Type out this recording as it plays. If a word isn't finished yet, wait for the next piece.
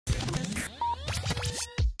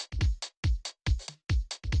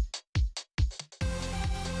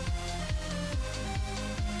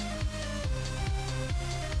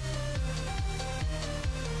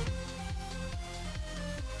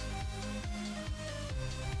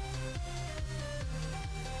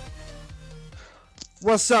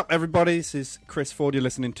What's up, everybody? This is Chris Ford. You're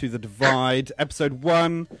listening to The Divide, episode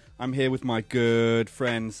 1. I'm here with my good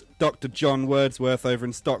friends, Dr. John Wordsworth over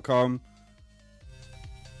in Stockholm.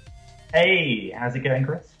 Hey, how's it going,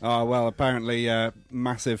 Chris? Oh, well, apparently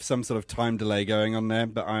massive, some sort of time delay going on there,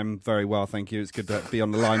 but I'm very well, thank you. It's good to be on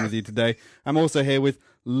the line with you today. I'm also here with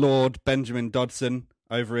Lord Benjamin Dodson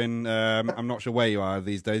over in, I'm not sure where you are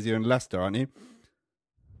these days. You're in Leicester, aren't you?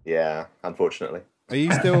 Yeah, unfortunately. Are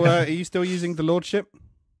you still using the lordship?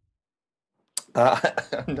 I'm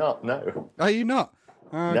not, no. Are you not?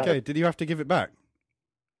 Okay, No. Did you have to give it back?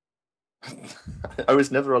 I was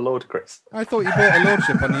never a lord, Chris. I thought you bought a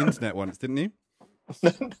lordship on the internet once, didn't you?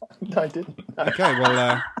 No, I didn't. No. Okay,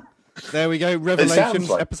 well, there we go. Revelations,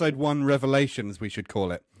 like... episode 1, Revelations, we should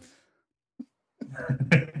call it.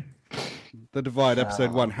 The Divide,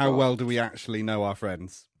 episode 1. How well do we actually know our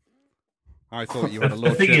friends? I thought you had a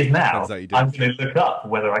lordship. The thing is now, I'm going to look up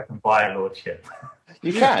whether I can buy a lordship.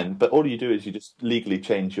 You can, but all you do is you just legally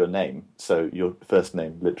change your name, so your first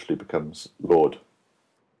name literally becomes Lord.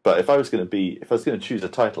 But if I was going to choose a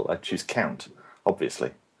title, I'd choose Count,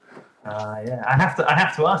 obviously. Yeah, I have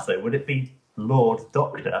to ask though, would it be Lord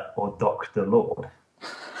Doctor or Doctor Lord?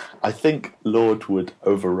 I think Lord would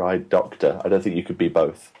override Doctor. I don't think you could be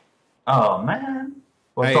both. Oh man!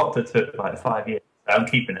 Well, Hey. Doctor took like 5 years. So I'm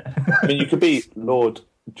keeping it. I mean, you could be Lord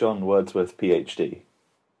John Wordsworth, PhD.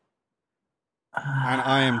 And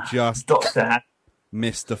I am just Doctor.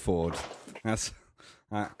 Mr. Ford. That's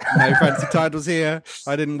no fancy titles here.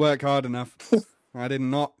 I didn't work hard enough. I did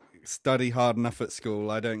not study hard enough at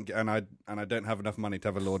school. I don't have enough money to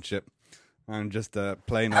have a lordship. I'm just a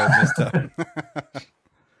plain old Mister.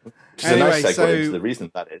 Which is a nice segue into the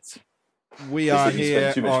reason that is. We Is are that you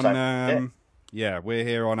here spend too much time on we're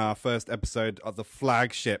here on our first episode of the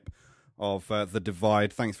flagship of The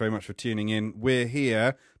Divide. Thanks very much for tuning in. We're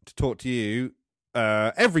here to talk to you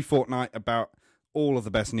every fortnight about all of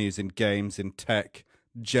the best news in games, in tech,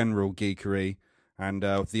 general geekery, and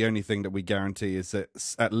the only thing that we guarantee is that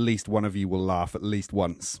at least one of you will laugh at least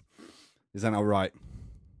once. Is that all right?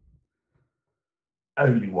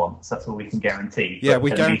 Only once. That's all we can guarantee. Yeah, but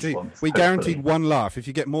we at guarantee least once, we hopefully. guaranteed one laugh. If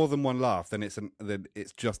you get more than one laugh, then it's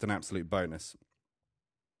just an absolute bonus.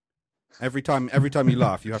 Every time you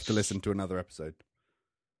laugh, you have to listen to another episode.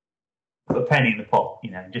 Put a penny in the pot.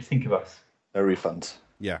 Just think of us. No refunds.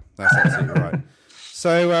 Yeah, that's absolutely right.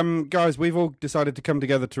 So, guys, we've all decided to come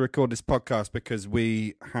together to record this podcast because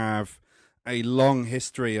we have a long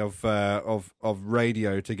history of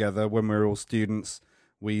radio together. When we were all students,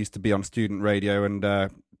 we used to be on student radio, and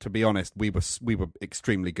to be honest, we were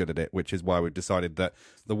extremely good at it, which is why we've decided that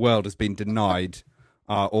the world has been denied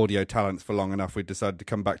our audio talents for long enough. We decided to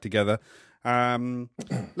come back together.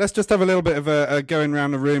 Let's just have a little bit of a going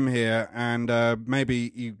around the room here, and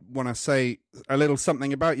maybe you want to say a little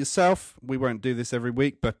something about yourself. We won't do this every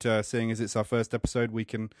week, but seeing as it's our first episode, we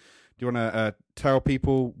can. Do you want to tell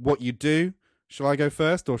people what you do? Shall I go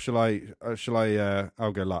first, or shall I?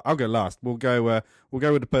 I'll go last. I'll go last. We'll go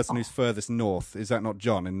with the person who's furthest north. Is that not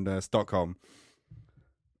John in Stockholm?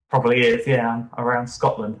 Probably is, yeah. I'm around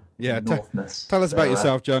Scotland. Yeah, Northness. Tell us about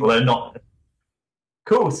yourself, John. Although not.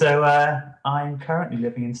 Cool. So I'm currently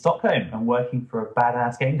living in Stockholm and working for a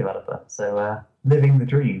badass game developer. So living the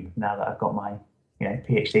dream now that I've got my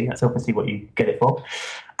PhD. That's obviously what you get it for.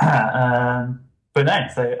 But no,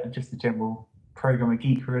 so I'm just a general programmer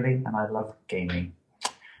geek really, and I love gaming.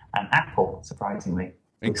 And Apple, surprisingly.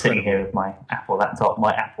 I'm sitting here with my Apple laptop,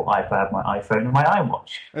 my Apple iPad, my iPhone, and my iWatch.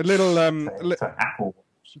 A little so Apple.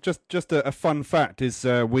 Just a fun fact is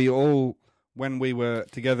we all, when we were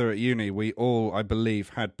together at uni, we all, I believe,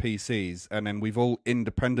 had PCs, and then we've all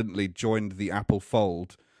independently joined the Apple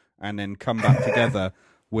Fold, and then come back together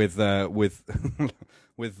with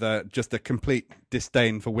just a complete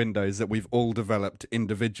disdain for Windows that we've all developed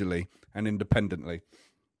individually and independently.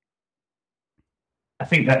 I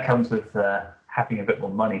think that comes with having a bit more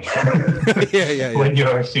money. yeah. When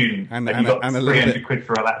you're a student and you've got 300 quid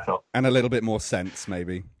for a laptop. And a little bit more sense,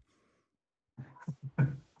 maybe.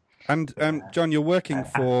 And John, you're working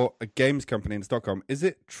for a games company in Stockholm. Is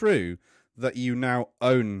it true that you now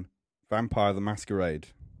own Vampire the Masquerade?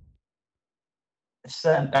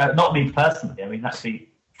 Not me personally. I mean, that'd be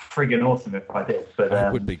friggin' awesome if I did. But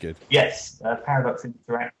that would be good. Yes, Paradox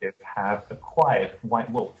Interactive have acquired White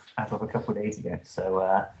Wolf as of a couple of days ago.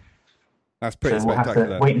 So that's pretty so we'll spectacular.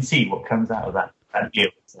 have to wait and see what comes out of that deal.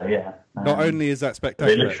 So yeah. Not only is that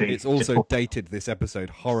spectacular, it's also just dated this episode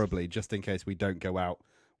horribly, just in case we don't go out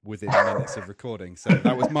within minutes of recording. So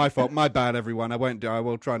that was my fault. My bad, everyone. I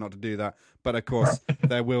will try not to do that. But of course,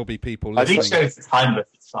 there will be people listening. I think shows it's timeless.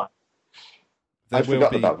 It's fine. I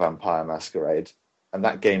forgot about Vampire Masquerade. and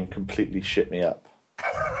that game completely shit me up,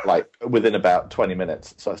 like within about 20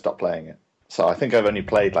 minutes. So I stopped playing it. So I think I've only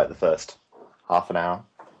played like the first half an hour.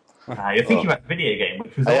 You're thinking about the video game,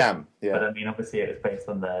 which was I awesome. am, yeah. But I mean, obviously, it was based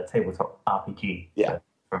on the tabletop RPG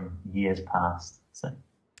from years past. So.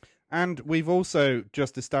 And we've also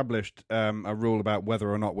just established a rule about whether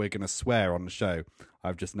or not we're going to swear on the show.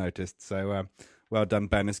 I've just noticed. So well done,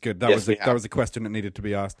 Ben. It's good. That was a question that needed to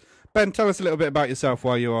be asked. Ben, tell us a little bit about yourself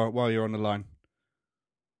while you're on the line.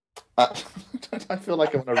 I feel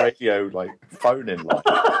like I'm on a radio phone-in line.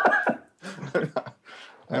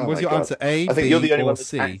 And was your answer A, I think B, you're the only or one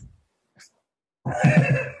C?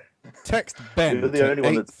 Text Ben You're the to only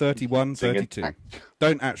one that's 83132.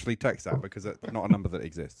 Don't actually text that because that's not a number that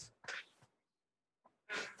exists.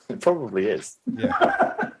 It probably is.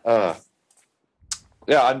 Yeah.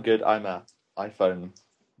 Yeah, I'm good. I'm a iPhone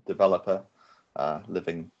developer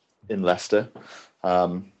living in Leicester.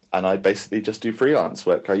 And I basically just do freelance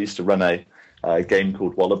work. I used to run a game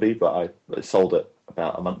called Wallaby, but I sold it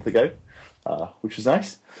about a month ago, which was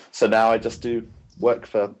nice. So now I just do work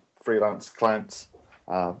for freelance clients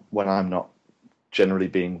when I'm not generally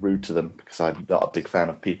being rude to them, because I'm not a big fan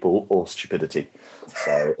of people or stupidity.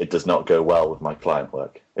 So it does not go well with my client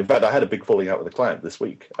work. In fact, I had a big falling out with a client this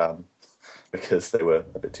week because they were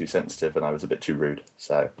a bit too sensitive and I was a bit too rude.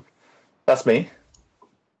 So that's me.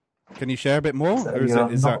 Can you share a bit more? So or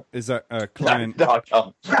is that a client? No, I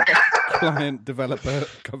can't. Client developer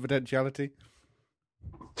confidentiality?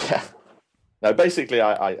 Yeah. No, basically,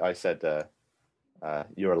 I said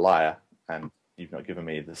you're a liar and you've not given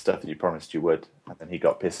me the stuff that you promised you would. And then he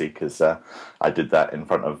got pissy because I did that in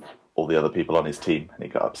front of all the other people on his team, and he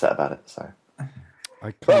got upset about it. So,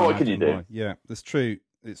 well, what can you do? Yeah, that's true.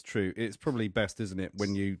 It's true. It's probably best, isn't it,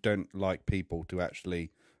 when you don't like people, to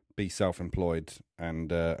actually be self-employed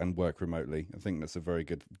and work remotely. I think that's a very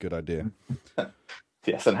good idea.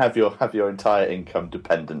 Yes, and have your entire income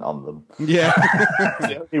dependent on them. Yeah. It's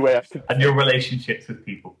the only way I can, and your relationships with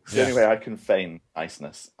people. it's the only way I can feign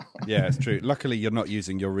niceness. Yeah, it's true. Luckily, you're not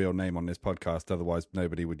using your real name on this podcast. Otherwise,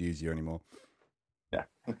 nobody would use you anymore. Yeah,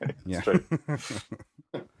 Yeah. true.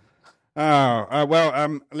 Well,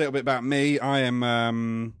 a little bit about me. I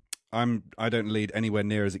don't lead anywhere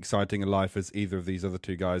near as exciting a life as either of these other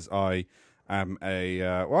two guys. I am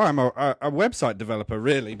I'm a website developer,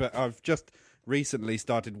 really, but I've just recently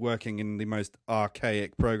started working in the most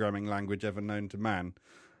archaic programming language ever known to man.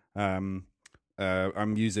 I'm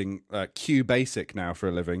using QBasic now for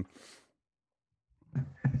a living.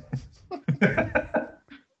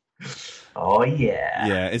 Oh yeah.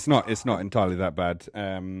 Yeah, it's not entirely that bad.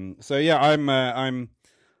 So yeah,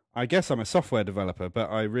 I guess I'm a software developer, but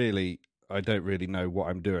I don't really know what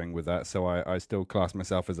I'm doing with that. So I still class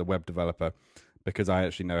myself as a web developer because I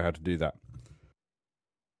actually know how to do that.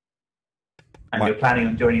 And you're planning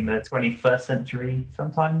on joining the 21st century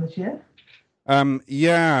sometime this year?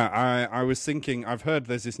 Yeah, I was thinking, I've heard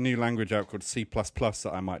there's this new language out called C++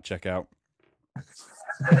 that I might check out.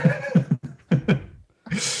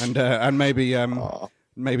 And maybe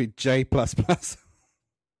J++.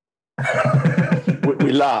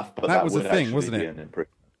 We laugh, but that was would a thing, actually wasn't be it? an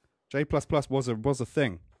improvement. J++ was a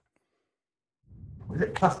thing. Was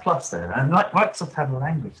it plus though? And Microsoft had a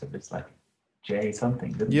language that was like J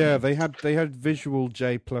something, didn't Yeah, they? they had Visual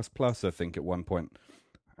J++, I think, at one point,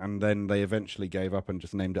 and then they eventually gave up and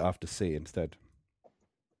just named it after C instead.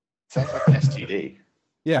 Sounds like an STD.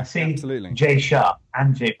 Yeah, I see absolutely. J#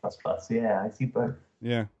 and J++. Yeah, I see both.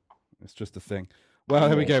 Yeah, it's just a thing. Well,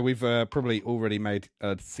 there we go. We've probably already made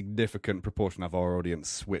a significant proportion of our audience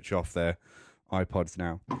switch off their iPods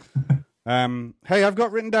now. Hey, I've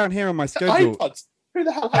got written down here on my schedule. iPods? Who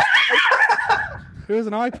the hell has Who has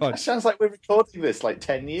an iPod? It sounds like we're recording this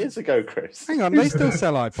 10 years ago, Chris. Hang on, they still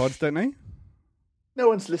sell iPods, don't they? No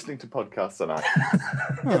one's listening to podcasts on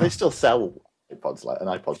iPods. Yeah, they still sell iPods, like an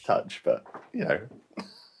iPod Touch, but,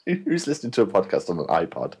 who's listening to a podcast on an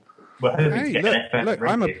iPod? Well, Hey, look,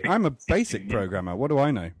 I'm a basic programmer. What do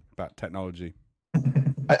I know about technology?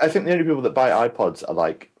 I think the only people that buy iPods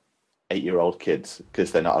are 8-year-old kids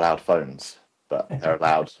because they're not allowed phones, but they're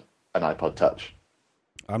allowed an iPod Touch.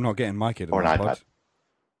 I'm not getting my kid Or an an iPod. iPad.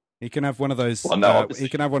 He can have one of those. Well, no, obviously. He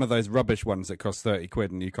can have one of those rubbish ones that cost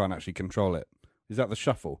 £30 and you can't actually control it. Is that the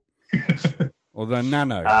Shuffle or the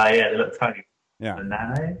Nano? Yeah, they look tiny. Yeah, The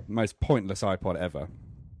Nano. most pointless iPod ever.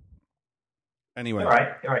 Anyway, All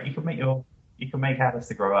right. You can make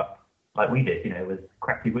Alistair grow up like we did, with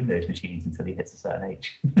crappy Windows machines until he hits a certain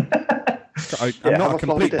age. I'm not a have a floppy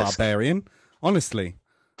complete disk. barbarian, honestly.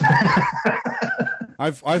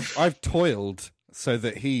 I've toiled so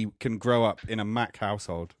that he can grow up in a Mac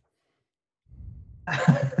household.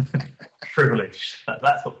 privilege.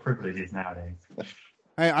 That's what privilege is nowadays.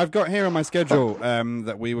 Hey, I've got here on my schedule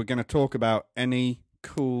that we were going to talk about any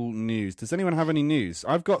cool news. Does anyone have any news?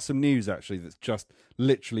 I've got some news actually that's just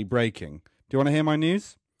literally breaking. Do you want to hear my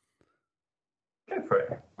news? Go for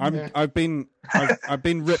it. I've been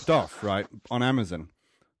ripped off, right, on Amazon.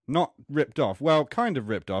 Not ripped off. Well, kind of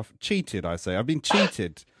ripped off. Cheated, I say. I've been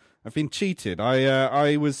cheated.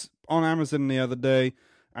 I was on Amazon the other day,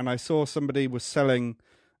 and I saw somebody was selling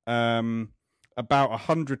about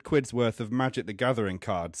 100 quid's worth of Magic the Gathering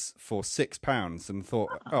cards for £6, and thought,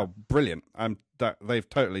 oh, brilliant! They've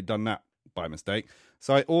totally done that by mistake.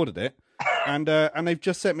 So I ordered it, and they've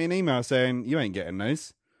just sent me an email saying you ain't getting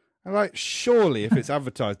those. I'm like, surely if it's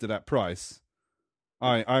advertised at that price,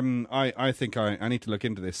 I think I need to look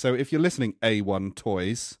into this. So if you're listening, A1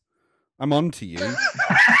 Toys, I'm on to you.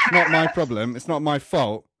 It's not my problem. It's not my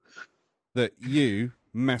fault that you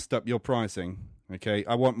messed up your pricing. Okay,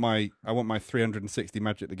 I want my 360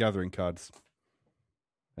 Magic the Gathering cards.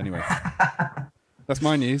 Anyway, that's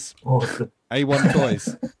my news. Awesome. A1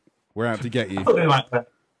 Toys, we're out to get you. I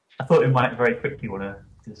thought we might very quickly want to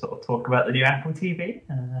sort of talk about the new Apple TV.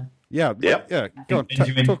 Yeah. Go on,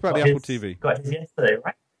 talk about the Apple TV. Got his yesterday,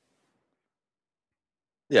 right?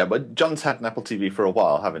 Yeah, but John's had an Apple TV for a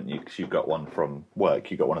while, haven't you? Because you got one from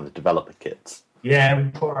work. You got one of the developer kits. Yeah, I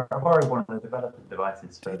borrowed one of the developer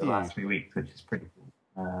devices for the last 3 weeks, which is pretty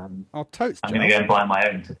cool. Totes. I'm going to go and buy my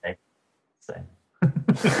own today. So.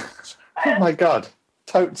 Oh my god,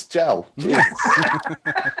 Totes gel.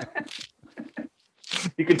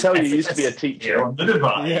 You can tell you used to be a teacher. On the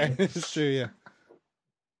device. Yeah, it's true. Yeah.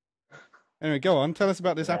 Anyway, go on. Tell us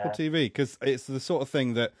about this Apple TV, because it's the sort of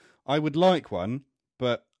thing that I would like one,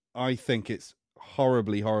 but I think it's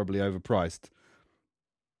horribly, horribly overpriced.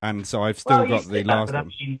 And so I've still got the last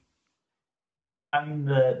one. I mean,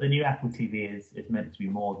 the new Apple TV is meant to be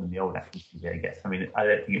more than the old Apple TV, I guess. I mean, I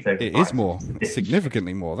don't think it's overpriced. It is more,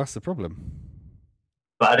 significantly more. That's the problem.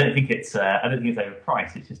 But I don't think it's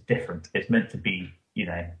overpriced. It's just different. It's meant to be,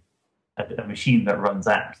 a machine that runs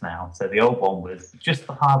apps now. So the old one was just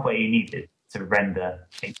the hardware you needed to render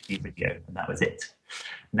HD video, and that was it.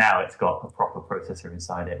 Now it's got a proper processor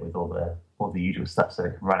inside it with all the usual stuff, so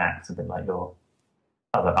it can run apps a bit like your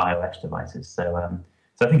other iOS devices. So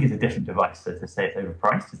I think it's a different device. So to say it's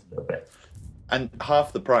overpriced is a little bit. And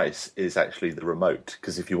half the price is actually the remote,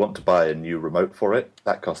 because if you want to buy a new remote for it,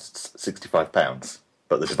 that costs £65.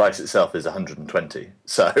 But the device itself is 120.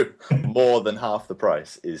 So more than half the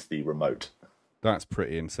price is the remote. That's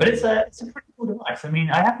pretty insane. But it's a pretty cool device. I mean,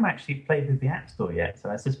 I haven't actually played with the App Store yet, so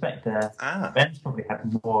I suspect Ben's probably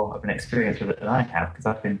had more of an experience with it than I have, because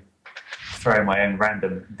I've been throwing my own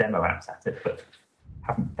random demo apps at it, but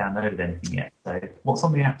haven't downloaded anything yet. So what's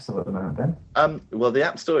on the App Store at the moment, Ben? Well, the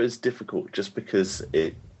App Store is difficult just because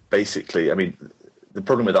it basically, I mean, the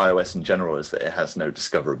problem with iOS in general is that it has no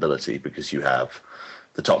discoverability, because you have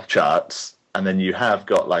the top charts, and then you have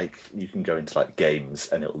got you can go into games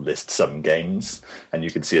and it'll list some games and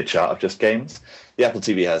you can see a chart of just games. The Apple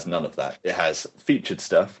TV has none of that. It has featured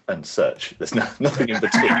stuff and search. There's nothing in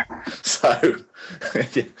between. So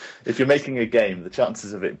if you're making a game, the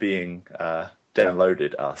chances of it being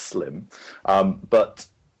downloaded are slim. But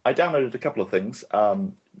I downloaded a couple of things,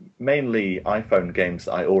 mainly iPhone games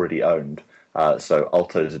that I already owned. So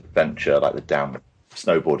Alto's Adventure, like the down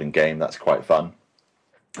snowboarding game, that's quite fun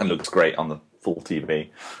and looks great on the full TV.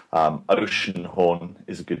 Ocean Horn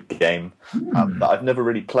is a good game that I've never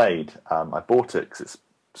really played. I bought it because it's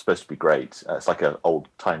supposed to be great. It's like an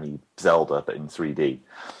old-timey Zelda, but in 3D.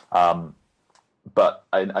 But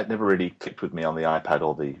it never really clicked with me on the iPad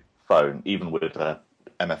or the phone, even with a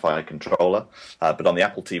MFI controller. But on the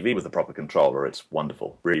Apple TV with the proper controller, it's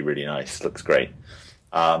wonderful. Really, really nice. Looks great.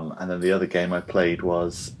 And then the other game I played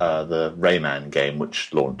was the Rayman game,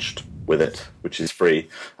 which launched with it, which is free.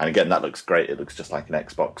 And again, that looks great. It looks just like an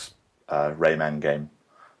Xbox Rayman game.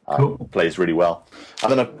 Cool. Plays really well.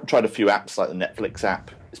 And then I've tried a few apps, like the Netflix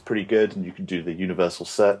app. It's pretty good, and you can do the universal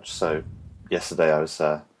search. So yesterday I was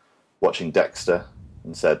watching Dexter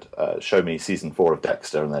and said, show me season 4 of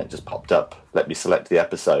Dexter, and then it just popped up. Let me select the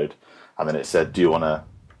episode. And then it said, do you want to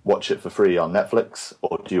watch it for free on Netflix,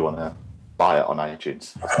 or do you want to buy it on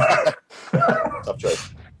iTunes? Tough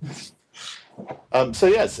choice. So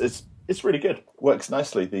yes, it's really good. Works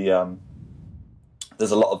nicely.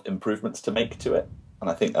 There's a lot of improvements to make to it, and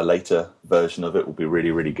I think a later version of it will be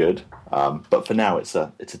really, really good. But for now, it's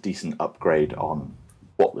a decent upgrade on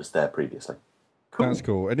what was there previously. Cool. That's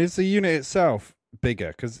cool. And is the unit itself bigger?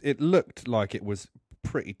 Because it looked like it was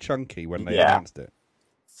pretty chunky when they announced it.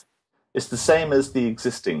 It's the same as the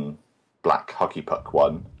existing black hockey puck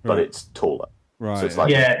one, but it's taller. Right. So it's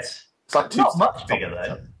like It's like Not much bigger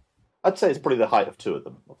though. I'd say it's probably the height of two of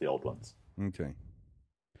them, of the old ones. Okay.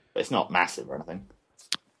 But it's not massive or anything.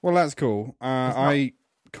 Well, that's cool. I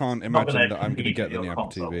can't imagine that I'm going to compete get with the new your Apple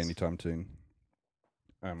consoles. TV anytime soon.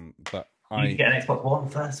 But You need to get an Xbox One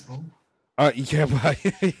first of all. Yeah, well,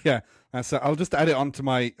 yeah. So I'll just add it onto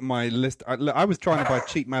my list. I was trying to buy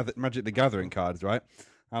cheap Magic the Gathering cards, right?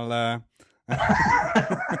 I'll.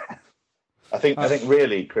 I think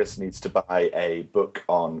really Chris needs to buy a book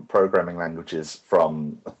on programming languages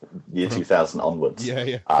from year 2000 onwards.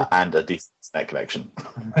 Yeah. And a decent internet connection.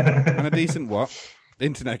 And a decent what?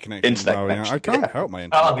 Internet connection. Connection, I can't help my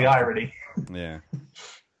internet. Oh, the irony. Yeah.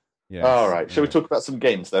 Yes. All right. Shall we talk about some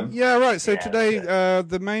games then? Yeah, right. So today,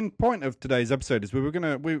 the main point of today's episode is we're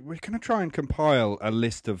gonna try and compile a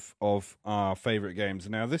list of our favorite games.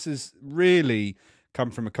 Now, this has really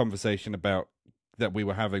come from a conversation that we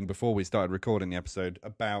were having before we started recording the episode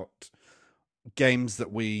about games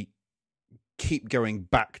that we keep going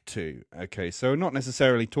back to. Okay, so not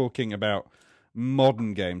necessarily talking about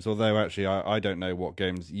modern games, although actually I don't know what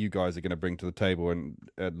games you guys are going to bring to the table, and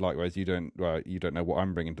likewise you don't know what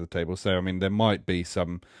I'm bringing to the table. So I mean, there might be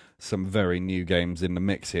some very new games in the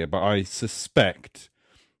mix here, but I suspect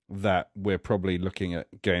that we're probably looking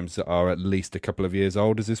at games that are at least a couple of years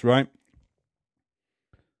old. Is this right?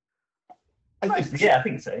 I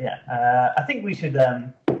think so. Yeah, I think we should.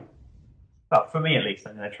 Well, for me at least,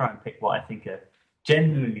 I'm going to try and pick what I think are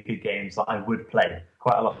genuinely good games that I would play.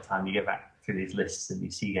 Quite a lot of the time, you go back through these lists and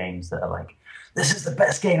you see games that are like, "This is the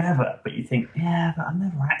best game ever," but you think, "Yeah, but I'm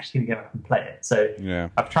never actually going to go back and play it." So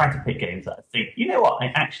I've tried to pick games that I think, you know what,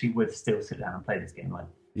 I actually would still sit down and play this game. Like,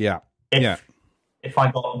 if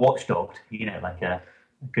I got watchdogged, like a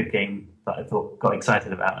good game that I thought got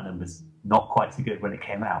excited about and it was not quite so good when it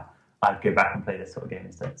came out, I'd go back and play this sort of game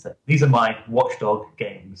instead. So these are my watchdog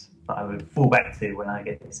games that I would fall back to when I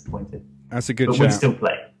get disappointed. That's a good but shout. would still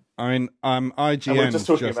play. I mean, IGN. And we're just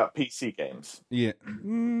talking about PC games. Yeah,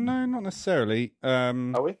 no, not necessarily. Are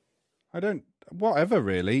we? I don't. Whatever,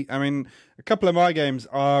 really. I mean, a couple of my games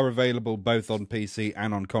are available both on PC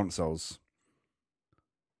and on consoles.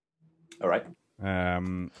 All right.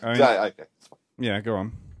 Yeah, go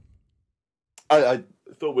on. I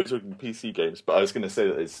thought we were talking PC games, but I was going to say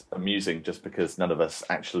that it's amusing just because none of us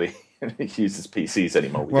actually uses PCs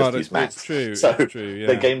anymore. We just use Macs. It's true. So it's true, yeah.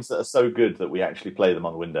 they're games that are so good that we actually play them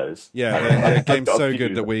on Windows. Yeah, they're games so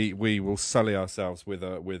good that we will sully ourselves with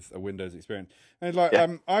a Windows experience. And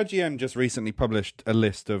IGN just recently published a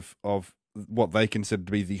list of what they consider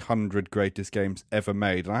to be the 100 greatest games ever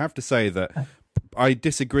made, and I have to say that I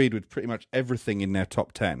disagreed with pretty much everything in their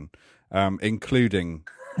top 10, including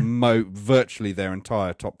virtually their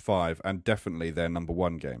entire top 5 and definitely their number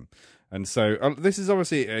 1 game. And so this is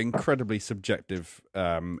obviously an incredibly subjective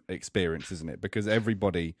experience, isn't it? Because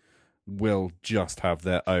everybody will just have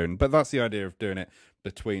their own. But that's the idea of doing it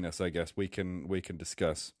between us, I guess. We can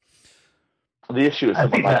discuss. The issue with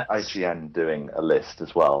someone like IGN doing a list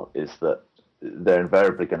as well is that they're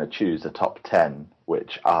invariably going to choose a top 10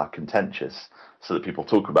 which are contentious so that people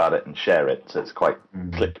talk about it and share it. So it's quite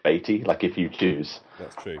clickbaity. Like if you choose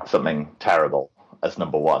something terrible as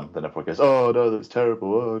number 1, then everyone goes, "Oh no, that's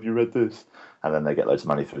terrible. Oh, have you read this?" And then they get loads of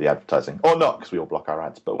money through the advertising. Or not, because we all block our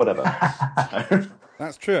ads, but whatever.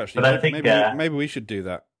 That's true, actually. But I think, maybe we should do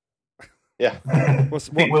that. Yeah.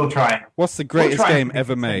 We'll try. What's the greatest game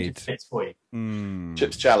ever made? Bits for you.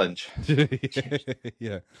 Chips Challenge.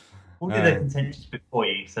 Yeah. We'll do the contentious bit for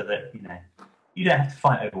you so that, you don't have to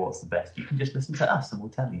fight over what's the best. You can just listen to us and we'll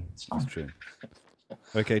tell you. It's fine. That's true.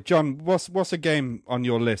 Okay, John, what's a game on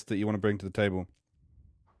your list that you want to bring to the table?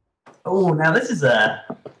 Oh, now this is the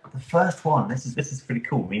first one. This is pretty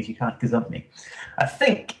cool. It means you can't gazump me. I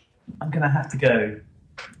think I'm going to have to go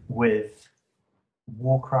with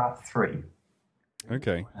Warcraft 3.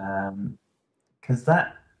 Okay. Because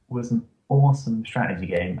that was an awesome strategy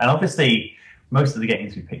game. And obviously, most of the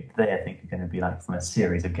games we picked today, I think, are going to be like from a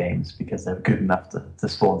series of games because they're good enough to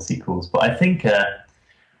spawn sequels. But I think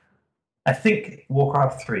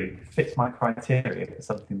Warcraft 3 fits my criteria for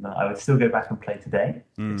something that I would still go back and play today.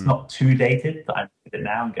 It's not too dated that I look at it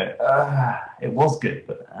now and go, it was good,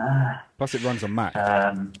 but Plus, it runs on Mac.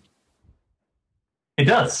 It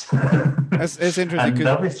does. It's interesting. And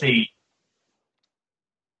obviously,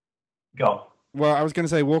 go on. Well, I was going to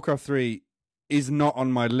say Warcraft 3 is not on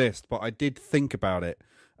my list, but I did think about it,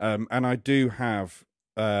 and I do have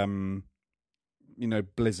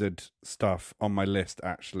Blizzard stuff on my list.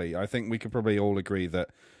 Actually, I think we could probably all agree that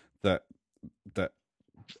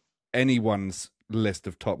anyone's list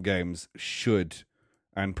of top games should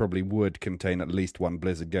and probably would contain at least one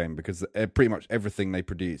Blizzard game because pretty much everything they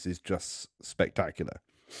produce is just spectacular.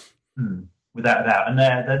 Without a doubt, and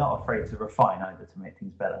they're not afraid to refine either to make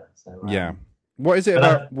things better. So Yeah. What is it but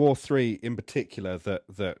about War 3 in particular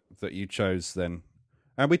that you chose then?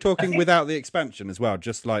 Are we talking without the expansion as well,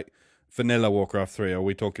 just like vanilla Warcraft 3, or are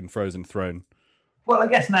we talking Frozen Throne? well, I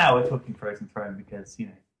guess now we're talking Frozen Throne because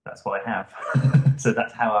that's what I have. So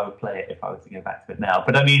that's how I would play it if I was to go back to it now.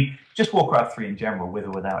 But I mean, just Warcraft 3 in general, with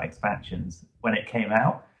or without expansions, when it came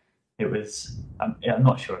out, it was. I'm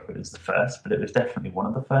not sure if it was the first, but it was definitely one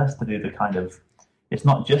of the first to do the kind of. It's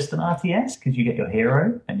not just an RTS because you get your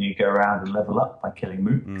hero and you go around and level up by killing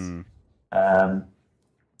mooks. Um,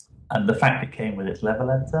 and the fact it came with its level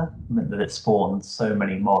editor meant that it spawned so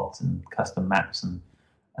many mods and custom maps, and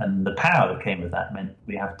the power that came with that meant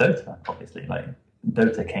we have Dota, obviously. Like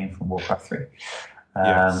Dota came from Warcraft 3.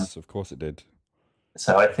 Yes, of course it did.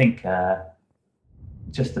 So I think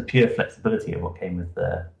just the pure flexibility of what came with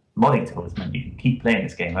the modding tools meant you could keep playing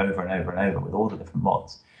this game over and over and over with all the different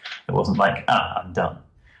mods. It wasn't like, I'm done.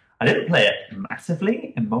 I didn't play it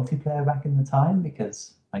massively in multiplayer back in the time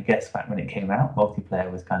because I guess back when it came out,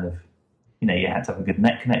 multiplayer was kind of, you had to have a good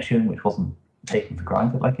net connection, which wasn't taken for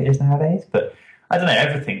granted like it is nowadays. But I don't know,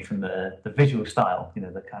 everything from the visual style,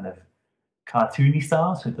 the kind of cartoony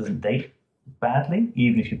style, so it doesn't date badly,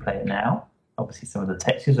 even if you play it now. Obviously, some of the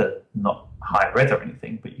textures are not high res or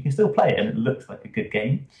anything, but you can still play it and it looks like a good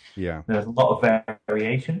game. Yeah. There's a lot of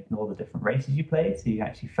variation in all the different races you played, so you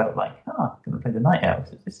actually felt like, I'm going to play the Night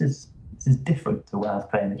Elves. This is different to when I was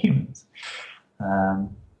playing the humans.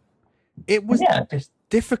 It was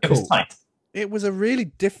difficult. It was tight. It was a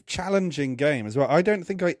really challenging game as well. I don't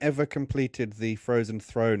think I ever completed the Frozen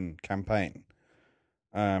Throne campaign.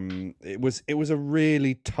 It was a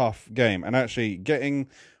really tough game, and actually getting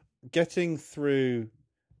through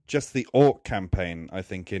just the Orc campaign, I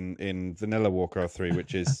think in Vanilla Warcraft 3,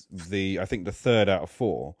 which is I think the third out of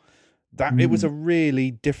 4. It was a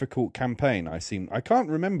really difficult campaign. I can't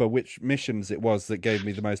remember which missions it was that gave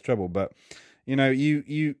me the most trouble, but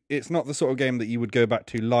it's not the sort of game that you would go back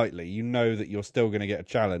to lightly. You know that you're still going to get a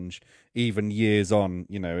challenge even years on,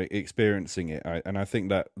 experiencing it. And I think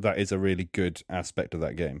that is a really good aspect of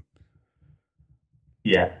that game.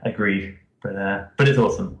 Yeah, agreed. But it's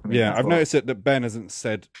awesome. I've noticed that Ben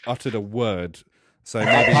hasn't uttered a word. So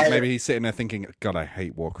maybe he's sitting there thinking, God, I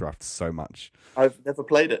hate Warcraft so much. I've never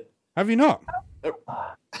played it. Have you not? So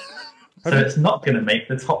it's not going to make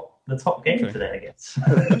the top game today, I guess.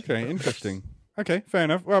 Okay, interesting. Okay, fair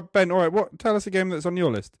enough. Well, Ben, all right, tell us a game that's on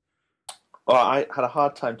your list. Well, I had a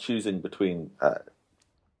hard time choosing between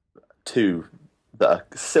two that are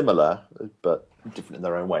similar but different in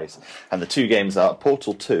their own ways. And the two games are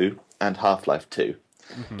Portal 2 and Half-Life 2.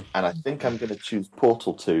 Mm-hmm. And I think I'm going to choose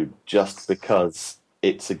Portal 2 just because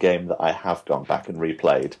it's a game that I have gone back and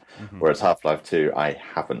replayed, whereas Half-Life 2 I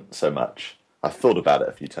haven't so much. I've thought about it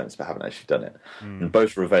a few times but haven't actually done it. And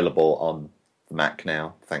both are available on the Mac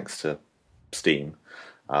now, thanks to Steam.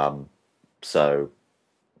 So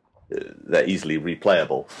they're easily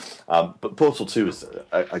replayable. But Portal 2 is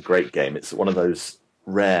a great game. It's one of those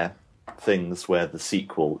rare things where the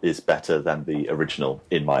sequel is better than the original,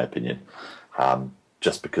 in my opinion.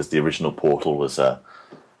 Just because the original Portal was a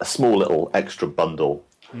small little extra bundle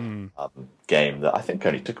game that I think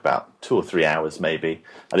only took about 2 or 3 hours maybe.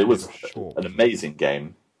 And it was an amazing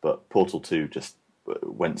game, but Portal 2 just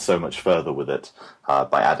went so much further with it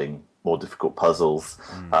by adding more difficult puzzles.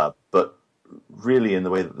 But really in the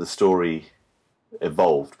way that the story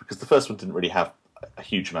evolved, because the first one didn't really have a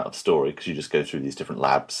huge amount of story because you just go through these different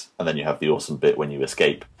labs and then you have the awesome bit when you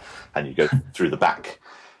escape and you go through the back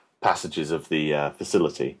passages of the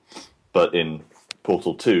facility. But in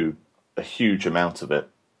Portal 2, a huge amount of it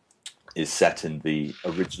is set in the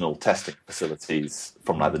original testing facilities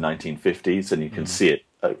from like the 1950s, and you can see it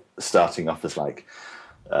starting off as like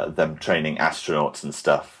them training astronauts and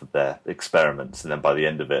stuff for their experiments, and then by the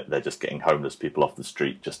end of it they're just getting homeless people off the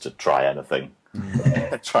street just to try anything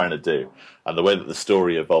they're trying to do. And the way that the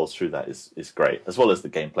story evolves through that is great, as well as the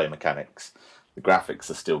gameplay mechanics. The graphics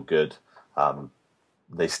are still good.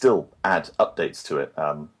 They still add updates to it.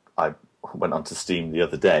 I went onto Steam the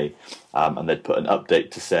other day and they'd put an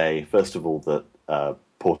update to say, first of all, that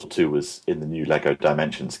Portal 2 was in the new LEGO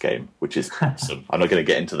Dimensions game, which is awesome. I'm not going to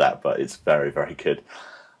get into that, but it's very, very good.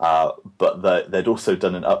 But they'd also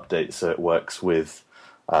done an update so it works with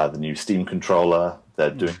the new Steam controller. They're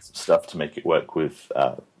doing some stuff to make it work with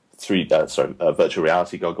virtual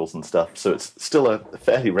reality goggles and stuff. So it's still a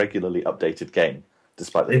fairly regularly updated game,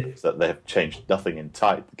 despite the fact that they have changed nothing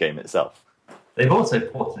inside the game itself. They've also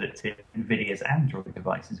ported it to NVIDIA's Android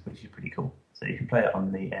devices, which is pretty cool. So you can play it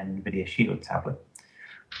on the NVIDIA Shield tablet.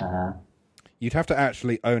 You'd have to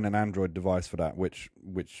actually own an Android device for that, which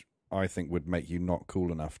I think would make you not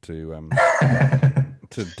cool enough to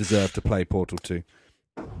to deserve to play Portal 2.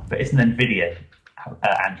 But it's an NVIDIA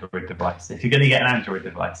Android device. If you're going to get an Android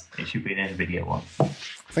device, it should be an NVIDIA one. I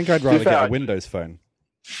think I'd rather get a Windows phone.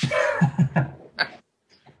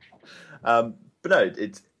 But no,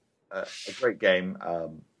 it's a great game.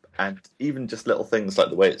 And even just little things like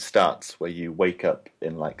the way it starts, where you wake up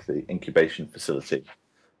in like the incubation facility,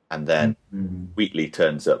 and then Wheatley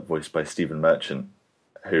turns up, voiced by Stephen Merchant,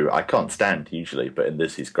 who I can't stand usually, but in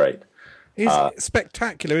this he's great. He's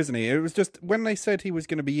spectacular, isn't he? It was just, when they said he was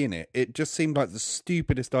going to be in it, it just seemed like the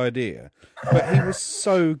stupidest idea. But he was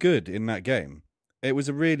so good in that game. It was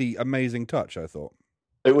a really amazing touch, I thought.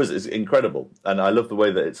 It's incredible. And I love the way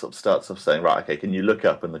that it sort of starts off saying, right, okay, can you look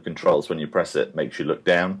up? And the controls, when you press it, makes you look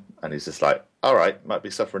down. And he's just like, all right, might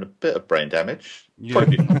be suffering a bit of brain damage. Yeah.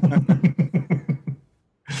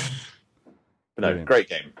 But no, great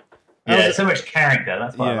game. Yeah, so much character.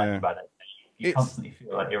 That's what I like about it. You It's constantly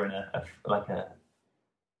feel like you're in a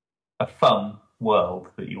fun world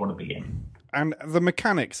that you want to be in. And the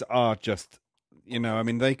mechanics are just, you know, I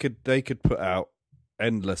mean, they could put out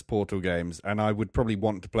endless Portal games, and I would probably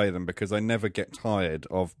want to play them because I never get tired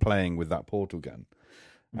of playing with that Portal gun.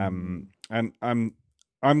 And I'm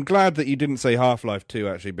glad that you didn't say Half-Life 2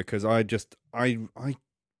 actually, because I'm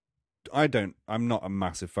not a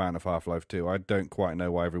massive fan of Half-Life 2. I don't quite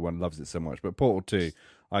know why everyone loves it so much, but Portal 2,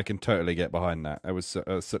 I can totally get behind that. It was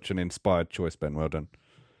such an inspired choice, Ben. Well done.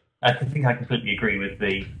 I think I completely agree with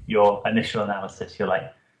your initial analysis. You're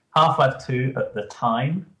like, Half-Life 2 at the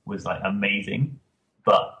time was like amazing,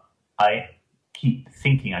 but I keep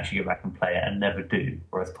thinking I should go back and play it and never do.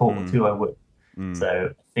 Whereas Portal 2, I would.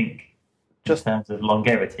 So I think, just in terms of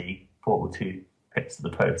longevity, Portal 2 hits the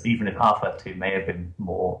post, even if Half-Life 2 may have been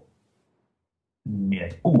more,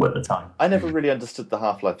 at the time. I never really understood the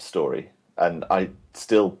Half-Life story, and I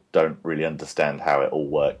still don't really understand how it all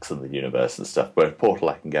works in the universe and stuff, whereas Portal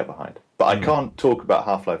I can get behind. But I can't talk about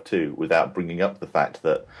Half-Life 2 without bringing up the fact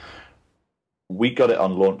that we got it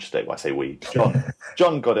on launch day. Well, I say we.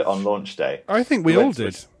 John got it on launch day. I think we all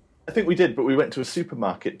did. I think we did, but we went to a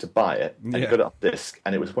supermarket to buy it and got it on disc,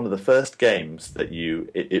 and it was one of the first games that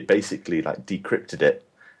it basically like decrypted it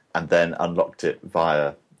and then unlocked it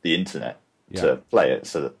via the internet to play it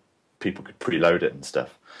so that people could preload it and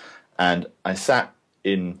stuff. And I sat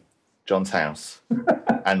in John's house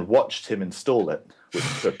and watched him install it, which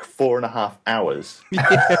took 4.5 hours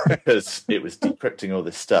because it was decrypting all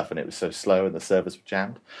this stuff and it was so slow and the servers were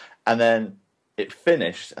jammed. And then it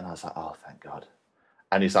finished and I was like, oh, thank God.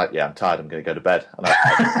 And he's like, yeah, I'm tired, I'm going to go to bed. And I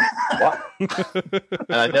was like, what?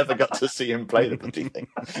 And I never got to see him play the bloody thing.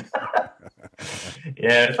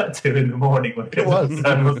 Yeah, it's like 2 a.m. when it was. Wasn't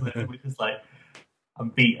it? We're just like, I'm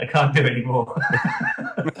beat, I can't do it anymore.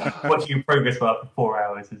 Watching your progress bar for 4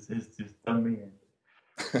 hours is just done me in.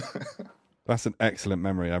 That's an excellent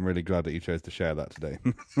memory. I'm really glad that you chose to share that today.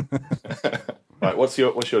 Right, what's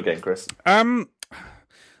your game, Chris?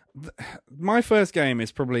 My first game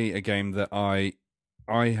is probably a game that I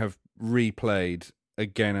have replayed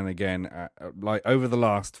again and again, like over the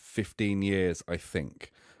last 15 years, I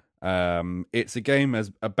think. It's a game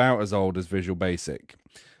about as old as Visual Basic.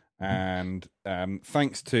 And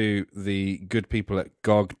thanks to the good people at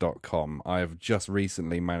GOG.com, I have just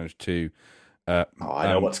recently managed to I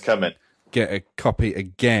know what's coming. Get a copy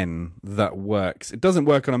again that works. It doesn't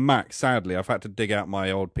work on a Mac, sadly. I've had to dig out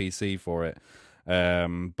my old PC for it.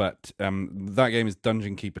 But that game is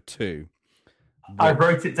Dungeon Keeper 2. I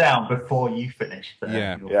wrote it down before you finished.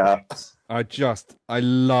 Yeah. I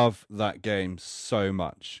love that game so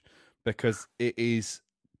much because it's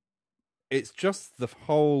just the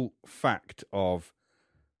whole fact of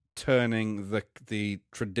turning the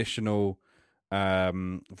traditional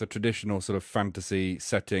sort of fantasy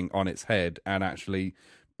setting on its head and actually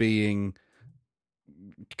being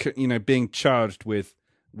charged with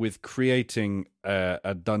creating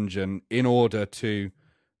a dungeon in order to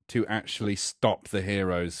actually stop the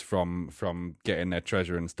heroes from getting their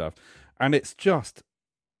treasure and stuff. And it's just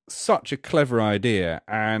such a clever idea,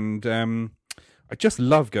 and I just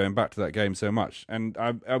love going back to that game so much. And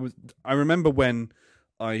I remember when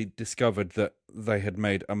I discovered that they had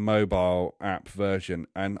made a mobile app version,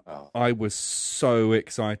 and I was so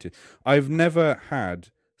excited. I've never had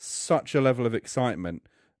such a level of excitement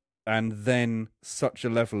and then such a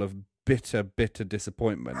level of bitter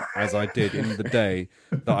disappointment as I did in the day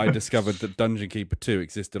that I discovered that Dungeon Keeper 2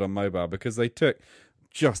 existed on mobile, because they took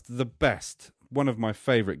just the best, one of my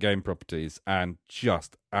favourite game properties, and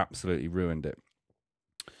just absolutely ruined it.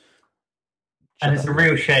 And it's a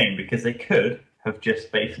real shame because they could have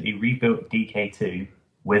just basically rebuilt DK2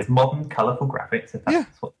 with modern, colourful graphics, if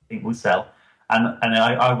that's what people sell. And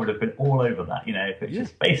I would have been all over that, if it's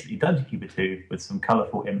just basically Dungeon Keeper 2 with some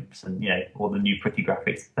colourful imps and, all the new pretty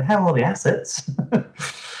graphics. The hell are the assets? But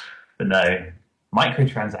no,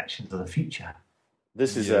 microtransactions are the future.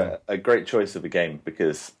 This is a great choice of a game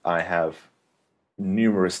because I have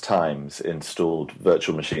numerous times installed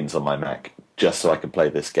virtual machines on my Mac just so I can play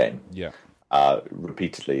this game. Yeah.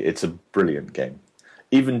 Repeatedly. It's a brilliant game.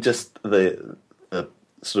 Even just the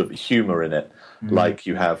sort of humour in it, like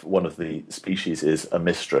you have one of the species is a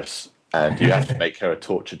mistress, and you have to make her a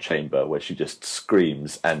torture chamber where she just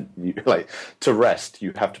screams, and you to rest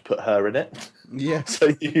you have to put her in it. Yeah. So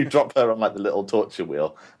you drop her on the little torture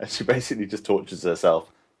wheel, and she basically just tortures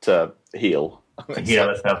herself to heal. To heal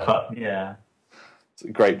herself up. Yeah. It's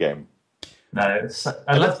a great game. No,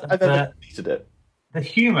 I love I've never completed it. The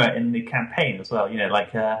humour in the campaign as well.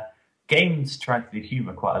 Games try to do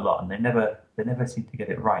humour quite a lot, and they never seem to get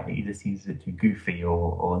it right. They either seem it too goofy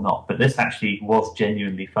or not. But this actually was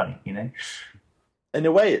genuinely funny. In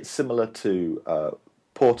a way, it's similar to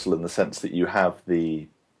Portal in the sense that you have the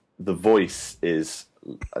voice is.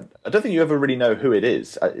 I don't think you ever really know who it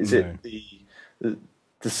is. Is it there's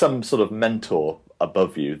some sort of mentor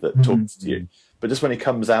above you that talks to you? But just when he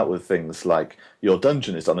comes out with things like, your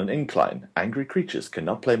dungeon is on an incline, angry creatures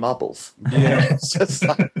cannot play marbles. Yeah. It's just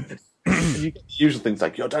you get the usual things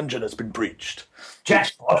like, your dungeon has been breached.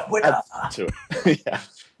 Jackpot winner! Yeah.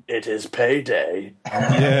 It is payday.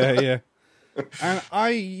 Yeah. And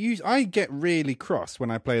I get really cross when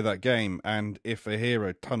I play that game and if a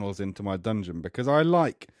hero tunnels into my dungeon because I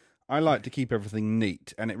like to keep everything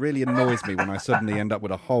neat, and it really annoys me when I suddenly end up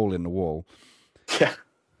with a hole in the wall. Yeah.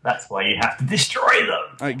 That's why you have to destroy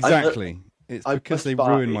them. Exactly. It's because they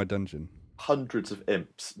ruin my dungeon. Hundreds of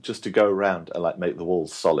imps just to go around and make the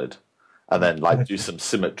walls solid, and then do some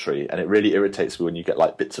symmetry. And it really irritates me when you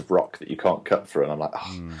get bits of rock that you can't cut through. And I'm like,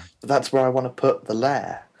 but that's where I want to put the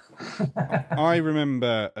lair. I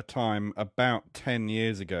remember a time about 10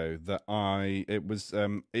 years ago that it was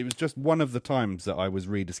just one of the times that I was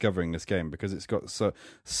rediscovering this game because it's got such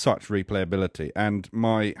replayability. And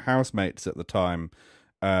my housemates at the time.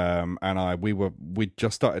 And we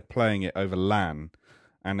just started playing it over LAN,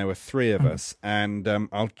 and there were three of us. And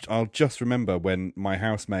I'll just remember when my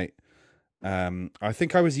housemate, I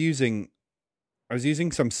think I was using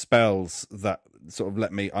some spells that sort of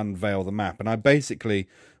let me unveil the map, and I basically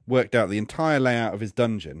worked out the entire layout of his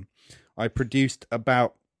dungeon. I produced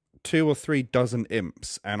about 2 or 3 dozen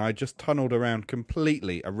imps, and I just tunneled around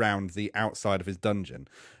completely around the outside of his dungeon,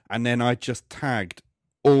 and then I just tagged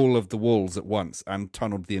all of the walls at once and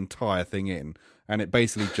tunneled the entire thing in, and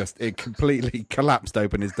it completely collapsed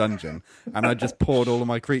open his dungeon, and I just poured all of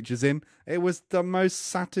my creatures in. It was the most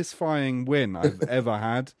satisfying win I've ever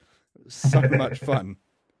had. So much fun.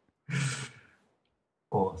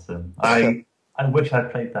 Awesome. I wish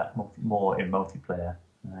I'd played that more in multiplayer.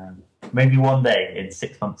 Maybe one day in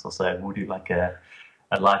 6 months or so we'll do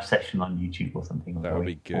a live session on YouTube or something. That would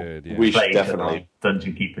be good. Yeah. We should definitely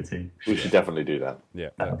Dungeon Keeper 2. We should definitely do that. Yeah,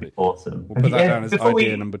 that would be awesome. We'll put that down as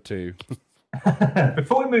idea number 2.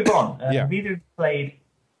 Before we move on, have either played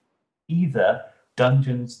either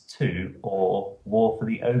Dungeons 2 or War for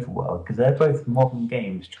the Overworld? Because they're both modern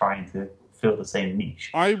games trying to fill the same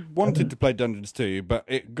niche. I wanted to play Dungeons 2, but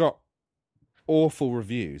it got awful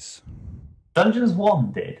reviews. Dungeons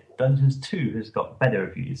 1 did. Dungeons 2 has got better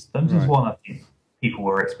reviews. Dungeons 1, I think people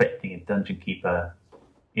were expecting a Dungeon Keeper,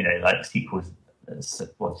 sequels,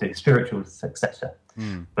 spiritual successor.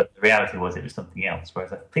 But the reality was it was something else.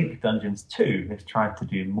 Whereas I think Dungeons 2 has tried to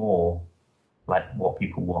do more like what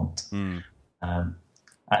people want. And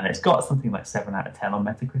it's got something like 7 out of 10 on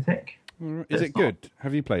Metacritic. Is it good?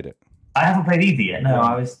 Have you played it? I haven't played either yet. No,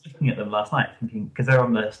 I was looking at them last night thinking, because they're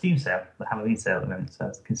on the Steam sale, the Halloween sale at the moment, so I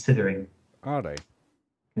was considering... Are they?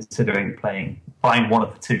 Considering buying one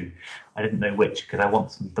of the two. I didn't know which because I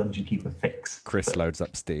want some Dungeon Keeper fix. Chris loads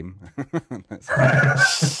up Steam.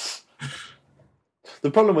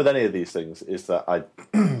 The problem with any of these things is that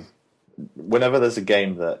whenever there's a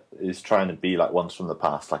game that is trying to be like ones from the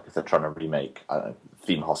past, like if they're trying to remake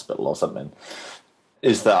Theme Hospital or something,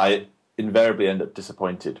 is that I invariably end up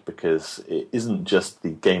disappointed because it isn't just the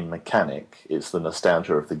game mechanic, it's the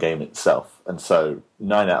nostalgia of the game itself. And so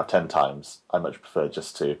 9 out of 10 times I much prefer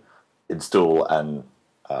just to install an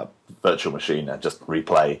virtual machine and just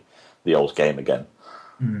replay the old game again.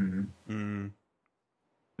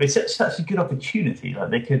 It's such a good opportunity.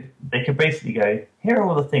 Like they could basically go, here are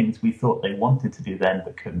all the things we thought they wanted to do then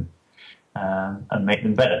but couldn't, and make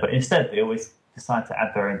them better. But instead they always decide to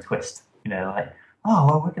add their own twist.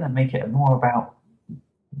 We're going to make it more about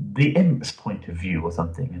the imp's point of view or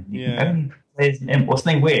something, and you Yeah. can only play as an imp or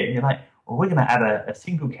something weird. And you're like, well, we're going to add a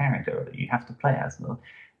single character that you have to play as. And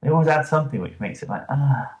they always add something which makes it like,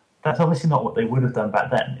 that's obviously not what they would have done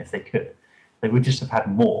back then if they could. They would just have had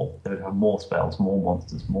more. They would have more spells, more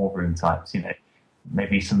monsters, more rune types,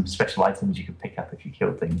 maybe some special items you could pick up if you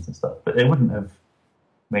killed things and stuff. But they wouldn't have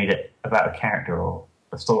made it about a character or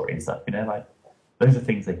a story and stuff, like those are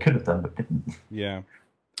things they could have done but didn't. Yeah.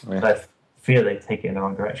 But I feel they take it in the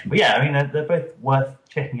wrong direction. But yeah, I mean, they're both worth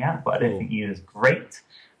checking out, but I don't think either's great.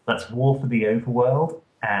 That's War for the Overworld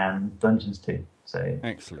and Dungeons 2. So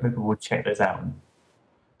excellent. People would check those out and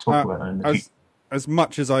talk about them in the future. As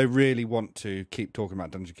much as I really want to keep talking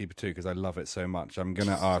about Dungeon Keeper 2 because I love it so much, I'm going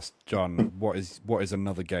to ask John, what is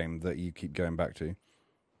another game that you keep going back to?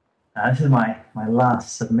 This is my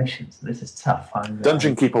last submission, so this is tough.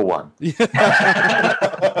 Dungeon Keeper 1.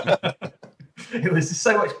 It was just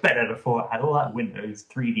so much better before it had all that Windows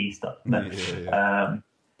 3D stuff. No.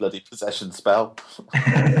 Bloody possession spell.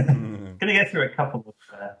 I'm going to go through a couple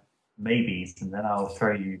of maybes, and then I'll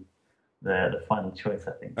throw you the final choice,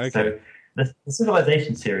 I think. Okay. So the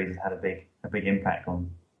Civilization series has had a big impact on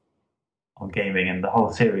gaming, and the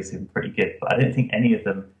whole series has been pretty good. But I don't think any of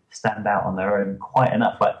them stand out on their own quite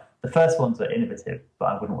enough. Like the first ones are innovative, but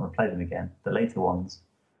I wouldn't want to play them again. The later ones,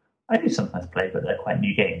 I do sometimes play, but they're quite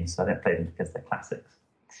new games, so I don't play them because they're classics.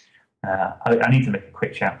 I need to make a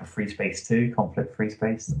quick shout for Free Space 2, Conflict Free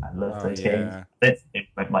Space. I love those games. That's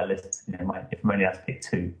my list. If I'm only allowed to pick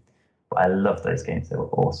 2, but I love those games. They were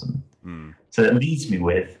awesome. So it leaves me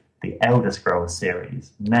with the Elder Scrolls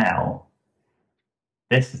series. Now,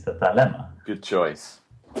 this is the dilemma. Good choice.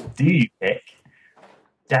 Do you pick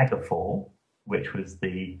Daggerfall, which was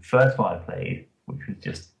the first one I played, which was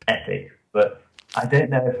just epic, but I don't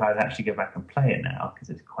know if I'd actually go back and play it now because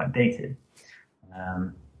it's quite dated.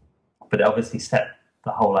 But it obviously set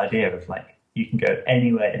the whole idea of like you can go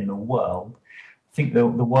anywhere in the world. I think the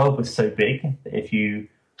world was so big that if you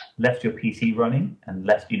left your PC running and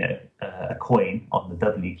left a coin on the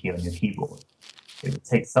W key on your keyboard, it would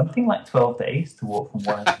take something like 12 days to walk from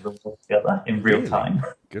one end of the world to the other in real time.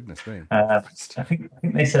 Goodness me. I think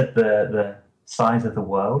they said the size of the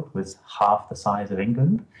world was half the size of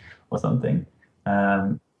England or something.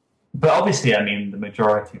 But obviously, I mean, the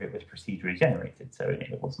majority of it was procedurally generated, so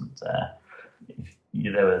it wasn't.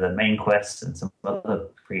 There were the main quests and some other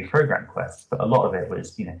pre-programmed quests, but a lot of it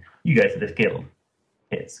was, you go to this guild.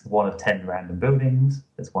 It's one of 10 random buildings.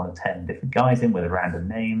 There's one of 10 different guys in with a random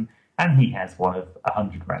name, and he has one of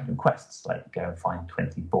 100 random quests, like go and find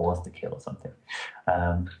 20 boars to kill or something.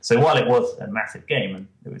 So while it was a massive game, and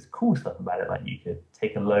there was cool stuff about it, like you could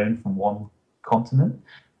take a loan from one continent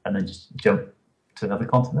and then just jump to another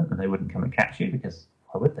continent, and they wouldn't come and catch you because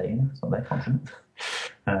why would they? It's not their continent.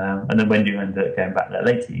 And then when you end up going back there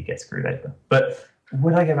later, you get screwed over. But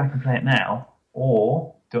would I go back and play it now,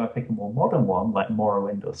 or do I pick a more modern one like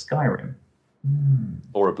Morrowind or Skyrim?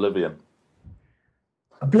 Or Oblivion?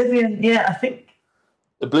 Oblivion, yeah, I think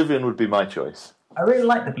Oblivion would be my choice. I really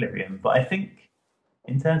like Oblivion, but I think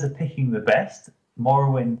in terms of picking the best,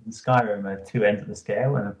 Morrowind and Skyrim are 2 ends of the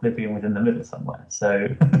scale, and Oblivion was in the middle somewhere.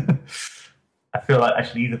 So I feel like I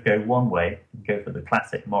should either go one way and go for the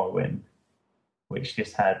classic Morrowind, which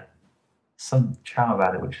just had some charm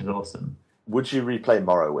about it, which was awesome. Would you replay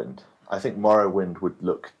Morrowind? I think Morrowind would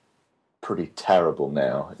look pretty terrible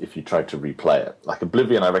now if you tried to replay it. Like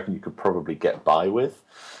Oblivion, I reckon you could probably get by with.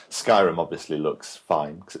 Skyrim obviously looks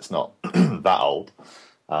fine because it's not that old.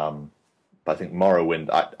 But I think Morrowind,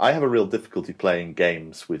 I have a real difficulty playing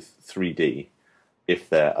games with 3D if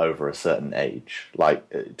they're over a certain age. Like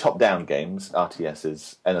top-down games,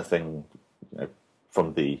 RTSs, anything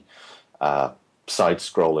from the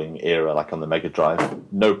side-scrolling era, like on the Mega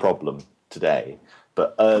Drive, no problem today.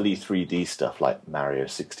 But early 3D stuff like Mario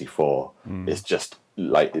 64 is just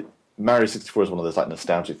like Mario 64 is one of those like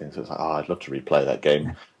nostalgic things. So it's like, I'd love to replay that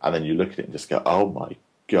game, and then you look at it and just go, oh my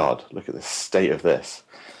god, look at the state of this.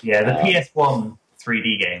 Yeah, the PS1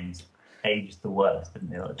 3D games aged the worst, didn't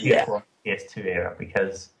they? Like the PS1, PS2 era,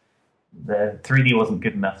 because the 3D wasn't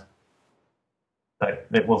good enough. Like,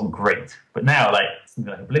 it wasn't great. But now, like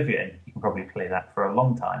something like Oblivion, you can probably play that for a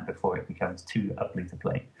long time before it becomes too ugly to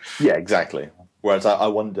play. Yeah, exactly. Whereas I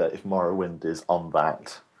wonder if Morrowind is on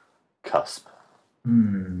that cusp.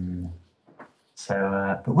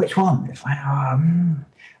 So, but which one? If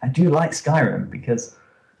I do like Skyrim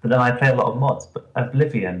but then I play a lot of mods. But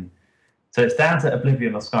Oblivion, so it's down to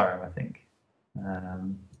Oblivion or Skyrim, I think.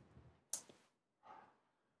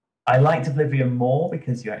 I liked Oblivion more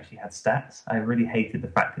because you actually had stats. I really hated the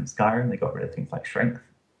fact in Skyrim they got rid of things like strength,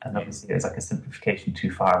 and obviously it was like a simplification too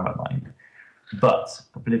far in my mind. But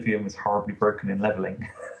Oblivion was horribly broken in leveling.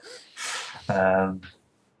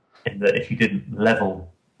 In that if you didn't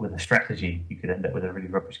level with a strategy, you could end up with a really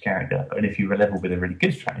rubbish character. And if you were leveled with a really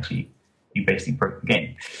good strategy, you basically broke the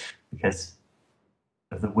game because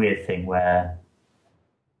of the weird thing where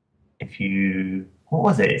if you, what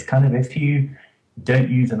was it? It's kind of if you don't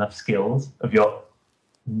use enough skills of your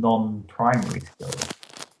non-primary skills,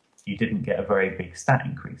 you didn't get a very big stat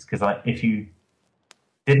increase. Because if you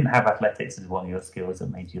didn't have athletics as one of your skills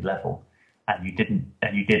that made you level, and you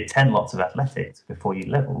did 10 lots of athletics before you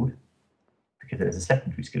leveled, because it was a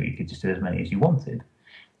secondary skill, you could just do as many as you wanted.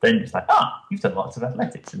 Then it's like, you've done lots of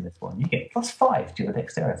athletics in this one. You get +5 to your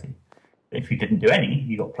dexterity. But if you didn't do any,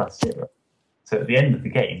 you got +0. So at the end of the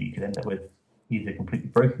game, you could end up with either completely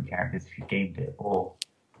broken characters if you gamed it, or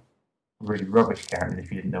really rubbish characters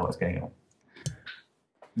if you didn't know what was going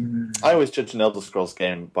on. I always judge an Elder Scrolls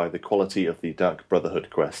game by the quality of the Dark Brotherhood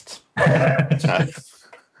quests.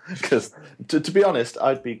 Because, to be honest,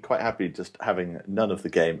 I'd be quite happy just having none of the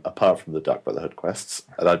game apart from the Dark Brotherhood quests,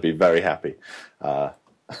 and I'd be very happy.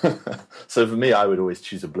 So for me, I would always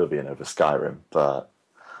choose Oblivion over Skyrim, but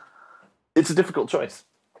it's a difficult choice.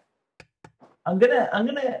 I'm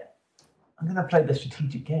gonna play the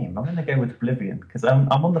strategic game. I'm gonna go with Oblivion because I'm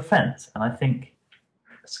on the fence, and I think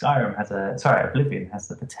Oblivion has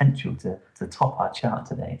the potential to top our chart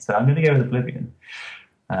today. So I'm gonna go with Oblivion,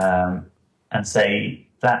 and say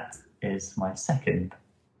that is my second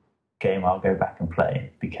game I'll go back and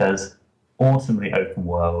play because awesomely open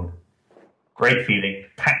world, great feeling.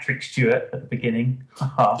 Patrick Stewart at the beginning.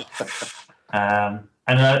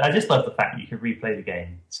 And I just love the fact that you can replay the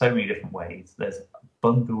game so many different ways. There's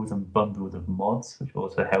bundles and bundles of mods, which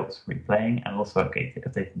also helps replaying and also updating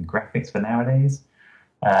the graphics for nowadays.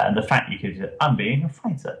 And the fact you could, I'm being a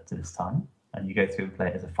fighter to this time, and you go through and play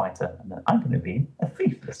it as a fighter, and then I'm going to be a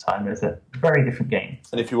thief this time. It's a very different game.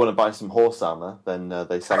 And if you want to buy some horse armour, then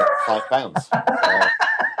they sell it for £5.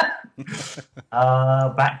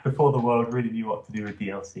 Back before the world really knew what to do with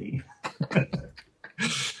DLC.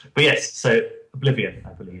 But yes, so Oblivion, I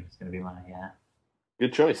believe, is going to be my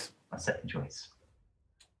good choice. My second choice.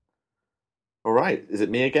 All right, is it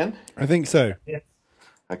me again? I think so. Yeah.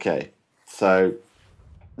 Okay, so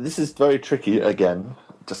this is very tricky again,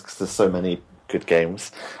 just because there's so many good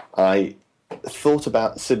games. I thought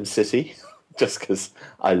about SimCity, just because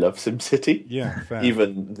I love SimCity. Yeah, fair.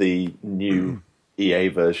 Even the new EA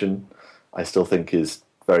version, I still think is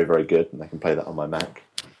very, very good, and I can play that on my Mac.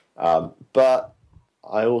 But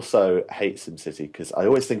I also hate SimCity because I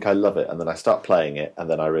always think I love it, and then I start playing it, and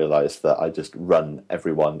then I realise that I just run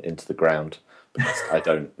everyone into the ground because I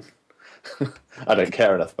don't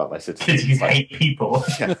care enough about my city. Because you hate people.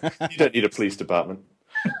 Yeah, you don't need a police department.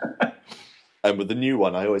 And with the new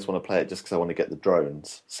one, I always want to play it just because I want to get the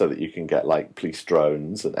drones, so that you can get like police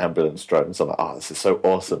drones and ambulance drones. I'm like, this is so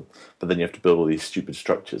awesome. But then you have to build all these stupid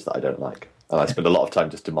structures that I don't like, and I spend a lot of time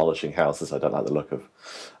just demolishing houses I don't like the look of.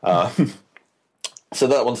 So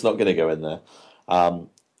that one's not going to go in there.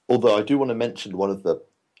 Although I do want to mention one of the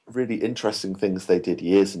really interesting things they did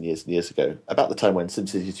years and years and years ago, about the time when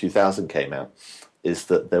SimCity 2000 came out, is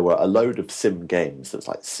that there were a load of sim games. There was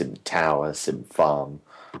like Sim Tower, Sim Farm.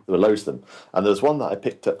 There were loads of them. And there was one that I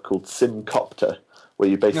picked up called Simcopter, where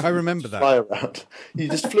you basically fly around. You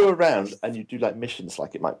just flew around and you do like missions,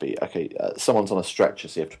 like it might be, okay, someone's on a stretcher,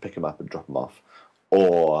 so you have to pick them up and drop them off.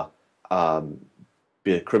 Or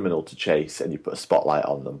be a criminal to chase, and you put a spotlight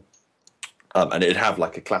on them. And it'd have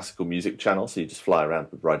like a classical music channel, so you just fly around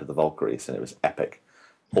with Ride of the Valkyries, and it was epic.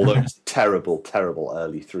 Although it was terrible, terrible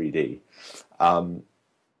early 3D.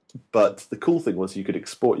 But the cool thing was you could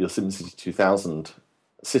export your SimCity 2000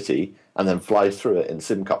 city and then fly through it in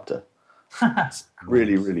Simcopter. It's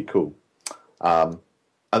really, really cool. And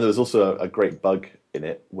there was also a great bug in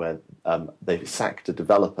it where they sacked a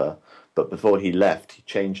developer, but before he left, he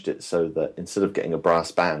changed it so that instead of getting a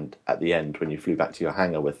brass band at the end when you flew back to your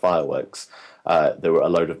hangar with fireworks, there were a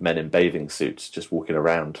load of men in bathing suits just walking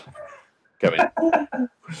around going.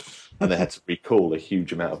 And they had to recall a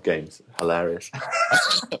huge amount of games. Hilarious.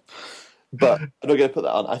 But I'm not going to put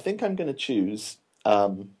that on. I think I'm going to choose...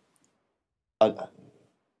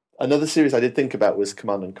 another series I did think about was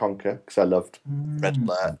Command and Conquer, because I loved Red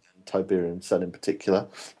Alert and Tiberian Sun in particular,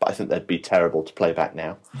 but I think they'd be terrible to play back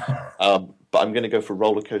now. But I'm going to go for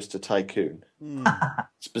Roller Coaster Tycoon.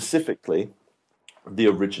 Specifically, the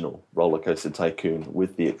original Roller Coaster Tycoon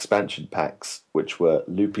with the expansion packs, which were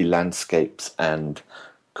Loopy Landscapes and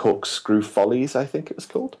Corkscrew Follies, I think it was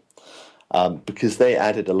called. Because they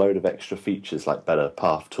added a load of extra features like better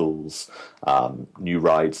path tools, new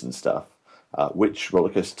rides and stuff, which Roller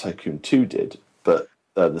Coaster Tycoon 2 did. But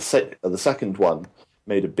The second one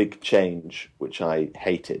made a big change, which I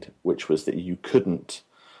hated, which was that you couldn't,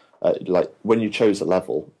 like when you chose a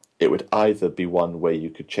level, it would either be one where you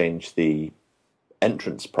could change the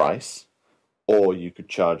entrance price, or you could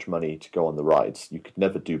charge money to go on the rides. You could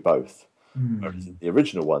never do both. Whereas in the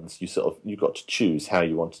original ones, you got to choose how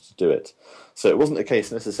you wanted to do it. So it wasn't a case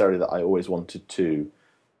necessarily that I always wanted to,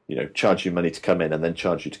 charge you money to come in and then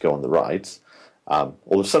charge you to go on the rides.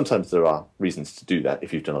 Although sometimes there are reasons to do that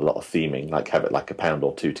if you've done a lot of theming, like have it like £1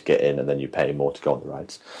 or £2 to get in and then you pay more to go on the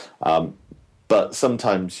rides. But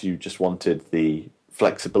sometimes you just wanted the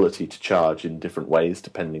flexibility to charge in different ways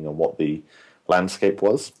depending on what the landscape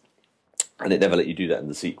was. And it never let you do that in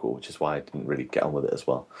the sequel, which is why I didn't really get on with it as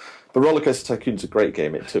well. But Roller Coaster Tycoon's a great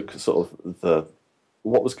game. It took sort of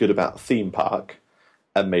what was good about Theme Park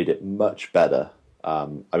and made it much better. I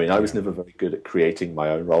was never very good at creating my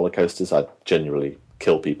own roller coasters. I'd generally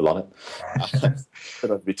kill people on it.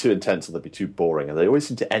 But I'd be too intense or they'd be too boring, and they always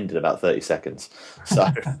seem to end in about 30 seconds.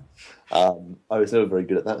 So I was never very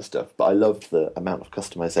good at that stuff. But I loved the amount of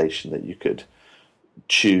customization that you could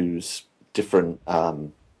choose different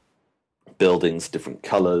buildings, different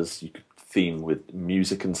colors. You could theme with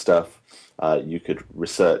music and stuff. You could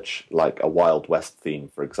research like a Wild West theme,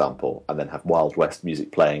 for example, and then have Wild West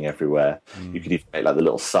music playing everywhere. You could even make like the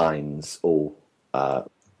little signs all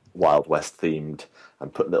Wild West themed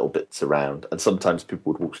and put little bits around. And sometimes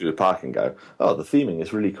people would walk through the park and go, "Oh, the theming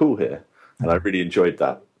is really cool here," and I really enjoyed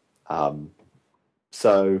that.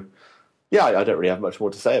 So yeah, I don't really have much more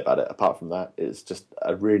to say about it apart from that. It's just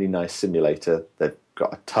a really nice simulator. They've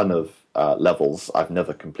got a ton of levels. I've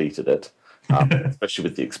never completed it. Especially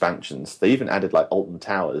with the expansions. They even added like Alton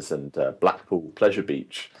Towers and Blackpool Pleasure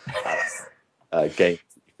Beach games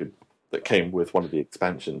that came with one of the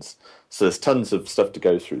expansions. So there's tons of stuff to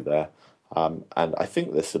go through there. And I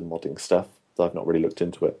think there's some modding stuff, though I've not really looked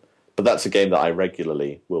into it. But that's a game that I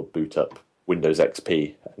regularly will boot up Windows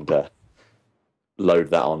XP and load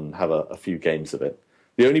that on and have a few games of it.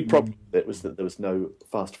 The only problem with it was that there was no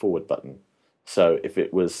fast forward button. So if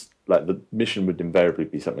it was like the mission would invariably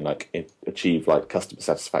be something like achieve like customer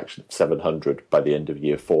satisfaction of 700 by the end of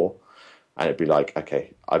year 4, and it'd be like,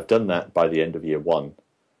 okay, I've done that by the end of year 1,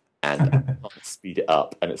 and I can't speed it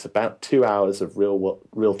up, and it's about 2 hours of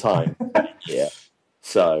real time here.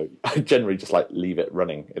 So I generally just like leave it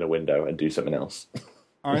running in a window and do something else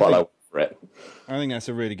while I wait for it. I think that's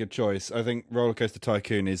a really good choice. I think Roller Coaster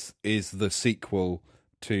Tycoon is the sequel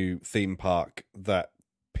to Theme Park that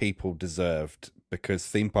people deserved, because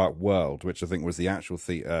Theme Park World, which I think was the actual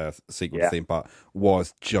sequel to Theme Park,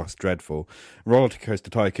 was just dreadful. Roller Coaster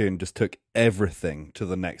Tycoon just took everything to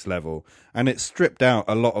the next level, and it stripped out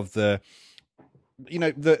a lot of the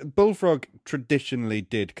Bullfrog traditionally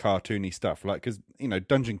did cartoony stuff, like, because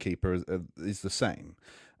Dungeon Keeper is the same,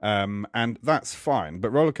 and that's fine. But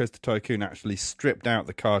Roller Coaster Tycoon actually stripped out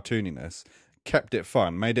the cartooniness, kept it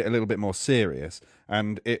fun, made it a little bit more serious,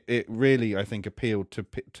 and it really, I think, appealed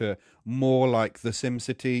to more like the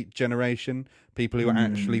SimCity generation, people who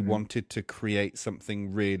actually wanted to create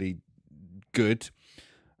something really good.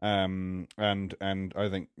 And I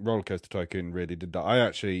think Roller Coaster Tycoon really did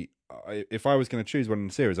that. If I was going to choose one in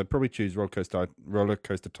the series, I'd probably choose Roller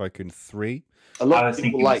Coaster Tycoon 3. A lot of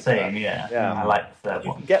people like that. Yeah. I like the third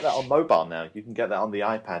You one. can get that on mobile now. You can get that on the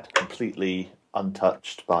iPad completely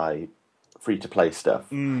untouched by free-to-play stuff.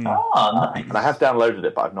 Oh, nice. And I have downloaded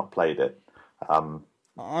it, but I've not played it.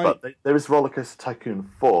 But there is Roller Coaster Tycoon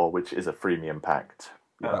 4, which is a freemium packed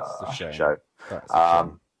That's a shame. show. That's a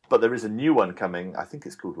shame. But there is a new one coming. I think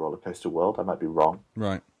it's called Roller Coaster World. I might be wrong.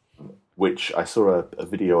 Right. Which I saw a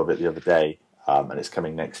video of it the other day, and it's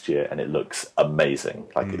coming next year, and it looks amazing.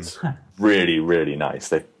 Like, it's really, really nice.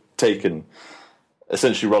 They've taken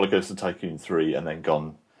essentially Roller Coaster Tycoon 3 and then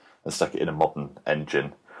gone and stuck it in a modern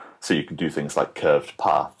engine. So you can do things like curved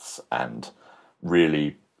paths and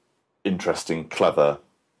really interesting, clever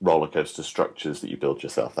roller coaster structures that you build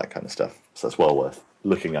yourself, that kind of stuff. So it's well worth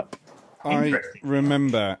looking up. I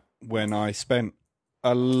remember when I spent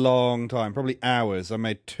a long time, probably hours, I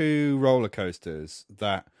made 2 roller coasters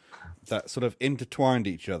that sort of intertwined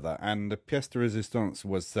each other, and the pièce de résistance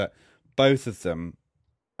was that both of them,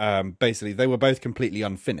 basically, they were both completely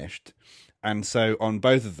unfinished. And so on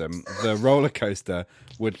both of them, the roller coaster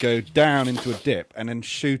would go down into a dip and then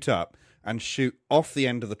shoot up and shoot off the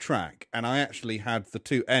end of the track. And I actually had the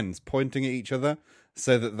 2 ends pointing at each other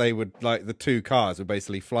so that they would, like, the 2 cars would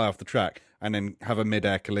basically fly off the track and then have a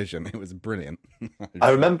mid-air collision. It was brilliant. I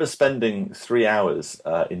remember spending 3 hours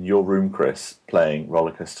in your room, Chris, playing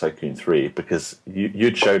Roller Coaster Tycoon 3 because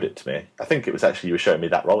you'd showed it to me. I think it was actually you were showing me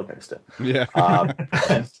that roller coaster. Yeah.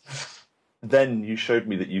 then you showed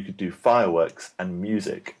me that you could do fireworks and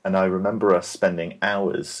music, and I remember us spending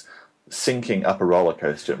hours syncing up a roller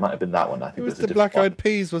coaster. It might have been that one. I think It was a the Black Eyed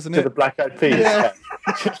Peas, wasn't to it? the Black Eyed Peas. Yeah.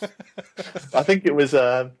 I think it was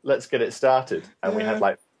Let's Get It Started, and we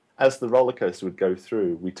had as the roller coaster would go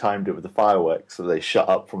through, we timed it with the fireworks so they shut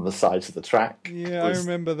up from the sides of the track. Yeah, I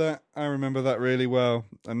remember that. I remember that really well.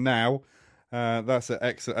 And now, that's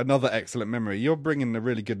another excellent memory. You're bringing the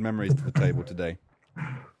really good memories to the table today.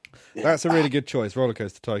 Yeah. That's a really good choice, Roller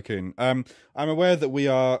Coaster Tycoon. I'm aware that we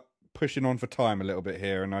are pushing on for time a little bit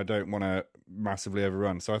here, and I don't want to massively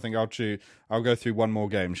overrun. So I think I'll go through one more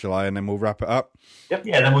game, shall I? And then we'll wrap it up. Yep.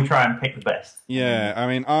 Yeah, then we'll try and pick the best. Yeah, I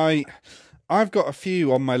mean, I've got a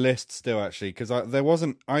few on my list still, actually, because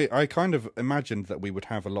I kind of imagined that we would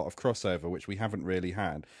have a lot of crossover, which we haven't really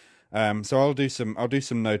had. So I'll do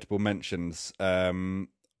some notable mentions.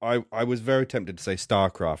 I was very tempted to say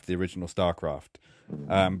StarCraft, the original StarCraft,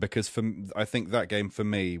 because I think that game for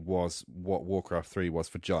me was what Warcraft 3 was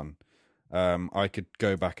for John. I could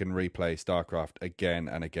go back and replay StarCraft again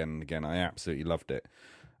and again and again. I absolutely loved it.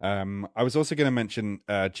 I was also going to mention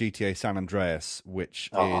GTA San Andreas, which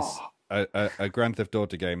is a Grand Theft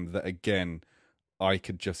Auto game that, again, I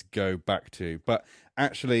could just go back to. But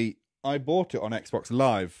actually, I bought it on Xbox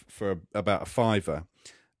Live for about $5,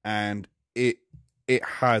 and it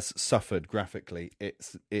has suffered graphically.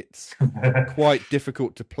 It's quite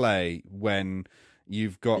difficult to play when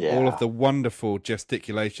you've got all of the wonderful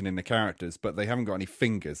gesticulation in the characters, but they haven't got any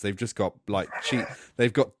fingers. They've just got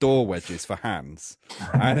they've got door wedges for hands,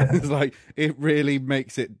 and it's it really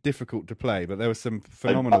makes it difficult to play. But there was some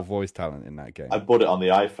phenomenal voice talent in that game. I bought it on the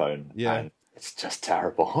iPhone. Yeah. And it's just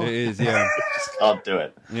terrible. It is, yeah. I just can't do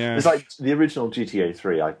it. Yeah. It's like the original GTA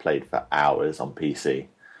 3 I played for hours on PC.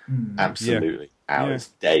 Absolutely. Hours,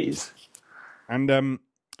 days. And,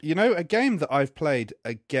 a game that I've played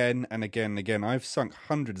again and again and again, I've sunk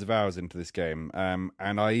hundreds of hours into this game,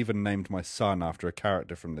 and I even named my son after a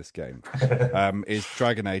character from this game, is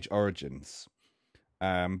Dragon Age Origins.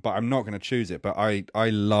 But I'm not going to choose it, but I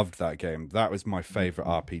loved that game. That was my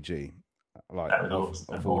favourite RPG.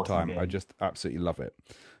 Of all time. Game. I just absolutely love it.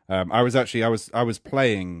 I was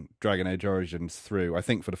playing Dragon Age Origins through, I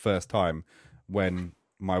think, for the first time when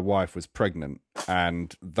my wife was pregnant,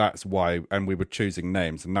 and that's why, and we were choosing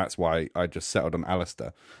names, and that's why I just settled on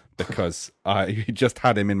Alistair, because I just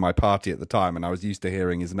had him in my party at the time, and I was used to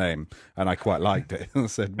hearing his name, and I quite liked it. I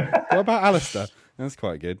said, "What about Alistair?" That's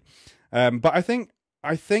quite good. But I think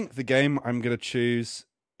the game I'm going to choose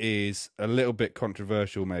is a little bit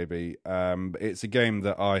controversial, maybe. It's a game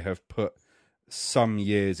that I have put some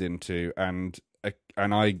years into, and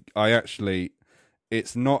I actually,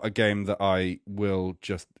 it's not a game that I will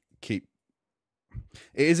just keep.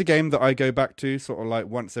 It is a game that I go back to sort of like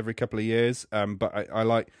once every couple of years, but I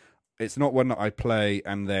like. It's not one that I play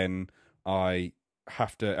and then I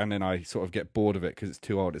have to, and then I sort of get bored of it because it's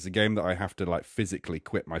too old. It's a game that I have to like physically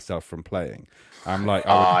quit myself from playing. I'm like,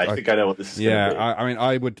 I think I know what this is. Yeah, I mean,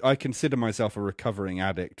 I consider myself a recovering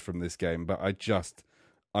addict from this game, but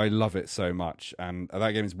I love it so much, and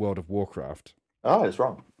that game is World of Warcraft. Oh, it's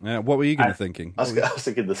wrong. Yeah, what were you going to thinking? I was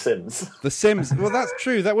thinking The Sims. The Sims. Well, that's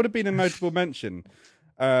true. That would have been a notable mention.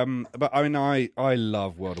 But I mean, I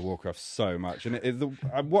love World of Warcraft so much, and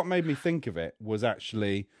what made me think of it was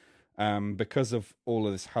actually because of all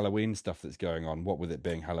of this Halloween stuff that's going on. What with it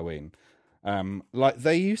being Halloween, like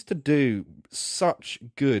they used to do such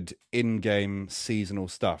good in-game seasonal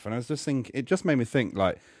stuff, and I was just thinking, it just made me think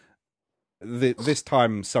like this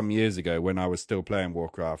time some years ago when I was still playing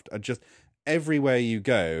Warcraft, just everywhere you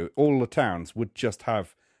go, all the towns would just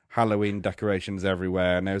have Halloween decorations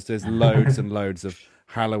everywhere, and there's loads and loads of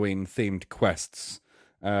Halloween themed quests,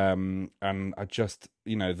 and I just,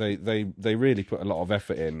 they really put a lot of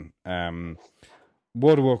effort in.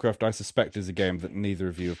 World of Warcraft, I suspect, is a game that neither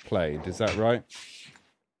of you have played. Is that right?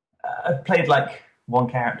 I've played like one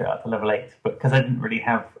character up to level 8, but because I didn't really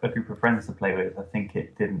have a group of friends to play with, I think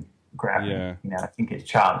it didn't grab me. I think it's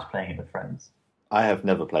challenge playing it with friends. I have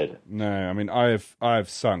never played it. No, I mean, I've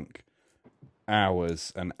sunk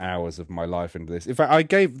hours and hours of my life into this. In fact,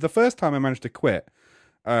 the first time I managed to quit.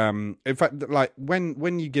 In fact, like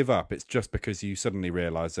when you give up, it's just because you suddenly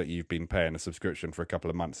realise that you've been paying a subscription for a couple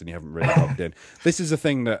of months and you haven't really logged in. This is a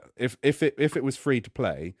thing that if it was free to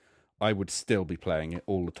play, I would still be playing it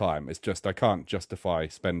all the time. It's just I can't justify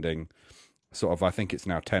spending sort of, I think it's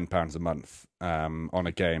now £10 a month on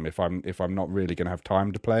a game if I'm not really going to have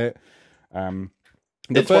time to play it.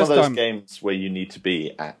 It's one of those games where you need to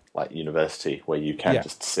be at like university, where you can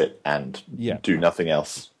just sit and do nothing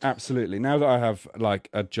else. Absolutely. Now that I have like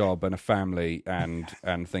a job and a family and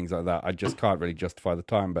things like that, I just can't really justify the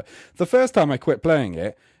time. But the first time I quit playing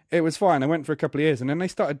it, it was fine. I went for a couple of years, and then they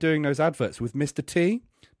started doing those adverts with Mr. T.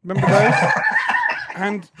 Remember those?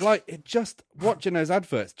 And like, it just watching those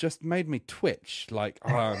adverts just made me twitch. Like,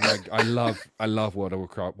 oh, like, I love World of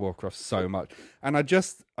Warcraft so much. And I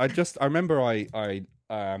remember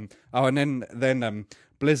and then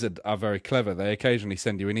Blizzard are very clever. They occasionally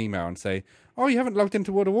send you an email and say, "Oh, you haven't logged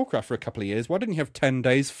into World of Warcraft for a couple of years. Why didn't you have 10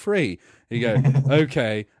 days free?" You go,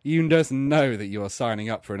 "Okay, you just know that you are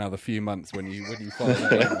signing up for another few months when you follow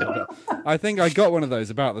that." I think I got one of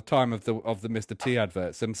those about the time of the Mr. T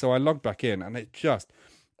adverts, and so I logged back in, and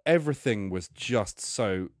everything was just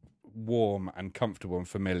so warm and comfortable and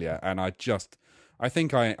familiar, and I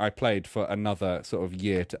think I played for another sort of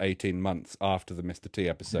year to 18 months after the Mr. T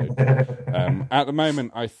episode. At the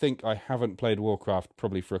moment, I think I haven't played Warcraft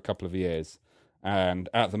probably for a couple of years. And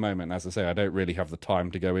at the moment, as I say, I don't really have the time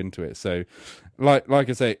to go into it. So, like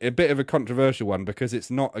I say, a bit of a controversial one because it's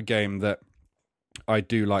not a game that I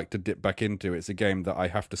do like to dip back into. It's a game that I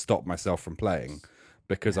have to stop myself from playing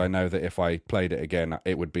because I know that if I played it again,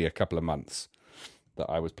 it would be a couple of months that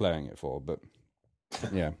I was playing it for. But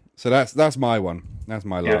yeah, so that's my one. That's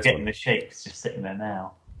my last one. You're getting the shakes just sitting there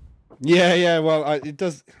now. Yeah. Well, it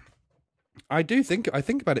does. I think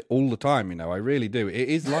about it all the time. You know, I really do. It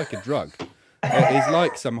is like a drug. It is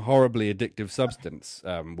like some horribly addictive substance.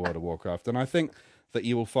 World of Warcraft, and I think that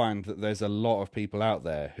you will find that there's a lot of people out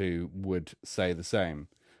there who would say the same.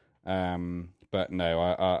 But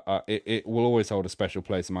no, it will always hold a special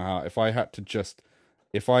place in my heart. If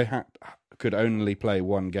I could only play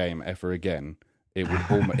one game ever again,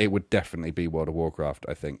 it would definitely be World of Warcraft,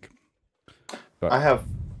 I think. But I have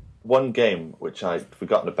one game which I'd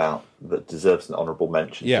forgotten about that deserves an honourable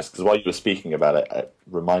mention. Yeah. Just because while you were speaking about it, it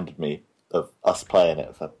reminded me of us playing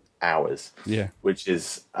it for hours. Yeah. Which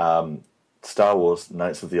is Star Wars: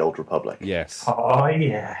 Knights of the Old Republic. Yes. Oh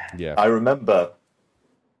yeah. Yeah. I remember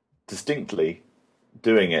distinctly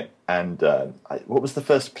doing it, and what was the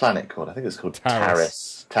first planet called? I think it was called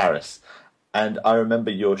Taris. Taris. And I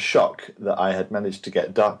remember your shock that I had managed to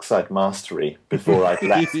get Dark Side Mastery before I'd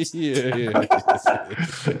left. Yeah.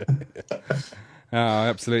 Oh,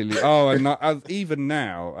 absolutely. Oh, and even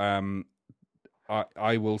now,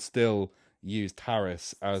 I will still use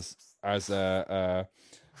Taris as a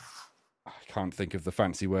I can't think of the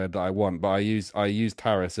fancy word that I want, but I use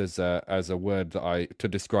Taris as a word that to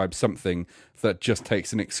describe something that just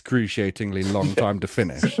takes an excruciatingly long time to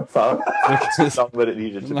finish. Because long that it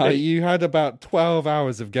needed to be. You had about 12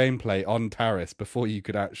 hours of gameplay on Taris before you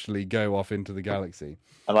could actually go off into the galaxy.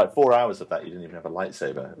 And like 4 hours of that, you didn't even have a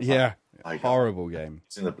lightsaber. Yeah, horrible game.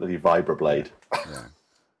 It's in the bloody vibroblade. Yeah,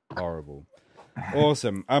 horrible.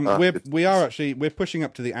 Awesome. We're pushing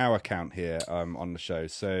up to the hour count here on the show.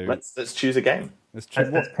 So let's choose a game. Let's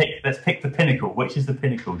pick the pinnacle. Which is the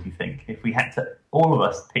pinnacle? Do you think? If we had to, all of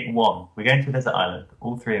us pick one. We're going to a desert island.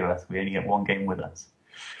 All three of us. We only get one game with us.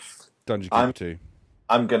 Dungeon Keeper 2.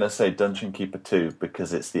 I'm going to say Dungeon Keeper 2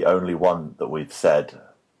 because it's the only one that we've said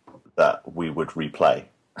that we would replay.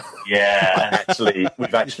 Yeah.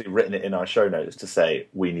 We've actually written it in our show notes to say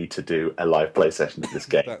we need to do a live play session of this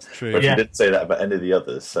game. That's true. But we didn't say that about any of the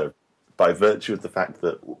others. So by virtue of the fact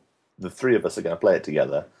that the three of us are going to play it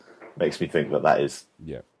together, makes me think that is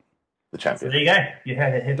the champion. So there you go. You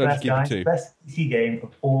heard it here Dungeon first, Keeper guys. 2. The best PC game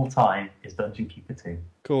of all time is Dungeon Keeper 2.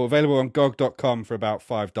 Cool. Available on GOG.com for about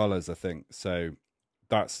 $5, I think. So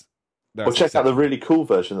that's Or check out the really cool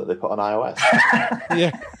version that they put on iOS.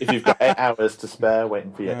 Yeah. If you've got 8 hours to spare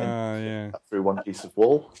waiting for your through one piece of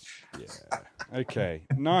wall. Yeah. Okay.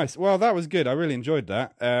 Nice. Well, that was good. I really enjoyed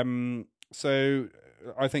that. So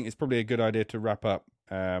I think it's probably a good idea to wrap up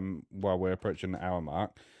while we're approaching the hour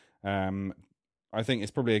mark. I think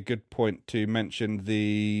it's probably a good point to mention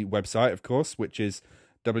the website, of course, which is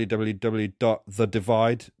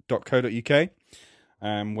www.thedivide.co.uk.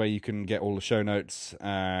 Where you can get all the show notes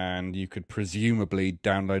and you could presumably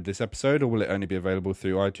download this episode, or will it only be available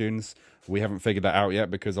through iTunes? We haven't figured that out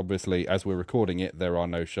yet because obviously as we're recording it, there are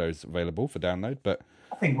no shows available for download, but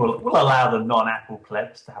I think we'll allow the non-Apple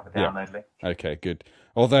plebs to have a download link. Okay, good.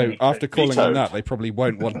 Although after calling them that, they probably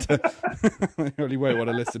won't want to they probably won't want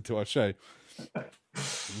to listen to our show.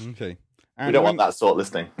 Okay. And we don't want that sort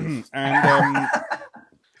listening. And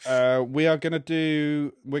we're going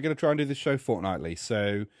to try and do this show fortnightly.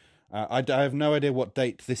 So I have no idea what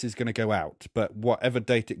date this is going to go out, but whatever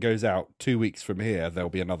date it goes out, 2 weeks from here, there'll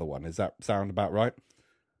be another one. Does that sound about right?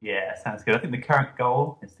 Yeah, sounds good. I think the current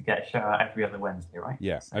goal is to get a show out every other Wednesday, right?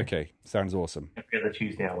 Yeah. So Okay. Sounds awesome. every other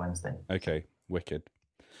Tuesday or Wednesday. Okay. Wicked.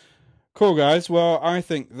 Cool, guys. Well, I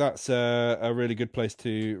think that's a really good place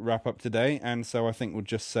to wrap up today. And so I think we'll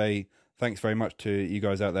just say thanks very much to you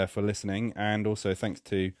guys out there for listening. And also thanks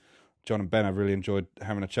to John and Ben. I've really enjoyed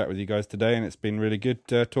having a chat with you guys today. And it's been really good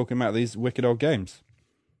talking about these wicked old games.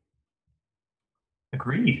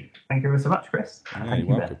 Agreed. Thank you very so much, Chris. Yeah, Thank you're you,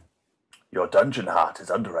 welcome. Ben. Your dungeon heart is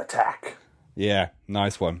under attack. Yeah,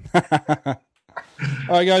 nice one. All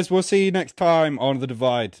right, guys. We'll see you next time on The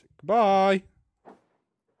Divide. Goodbye.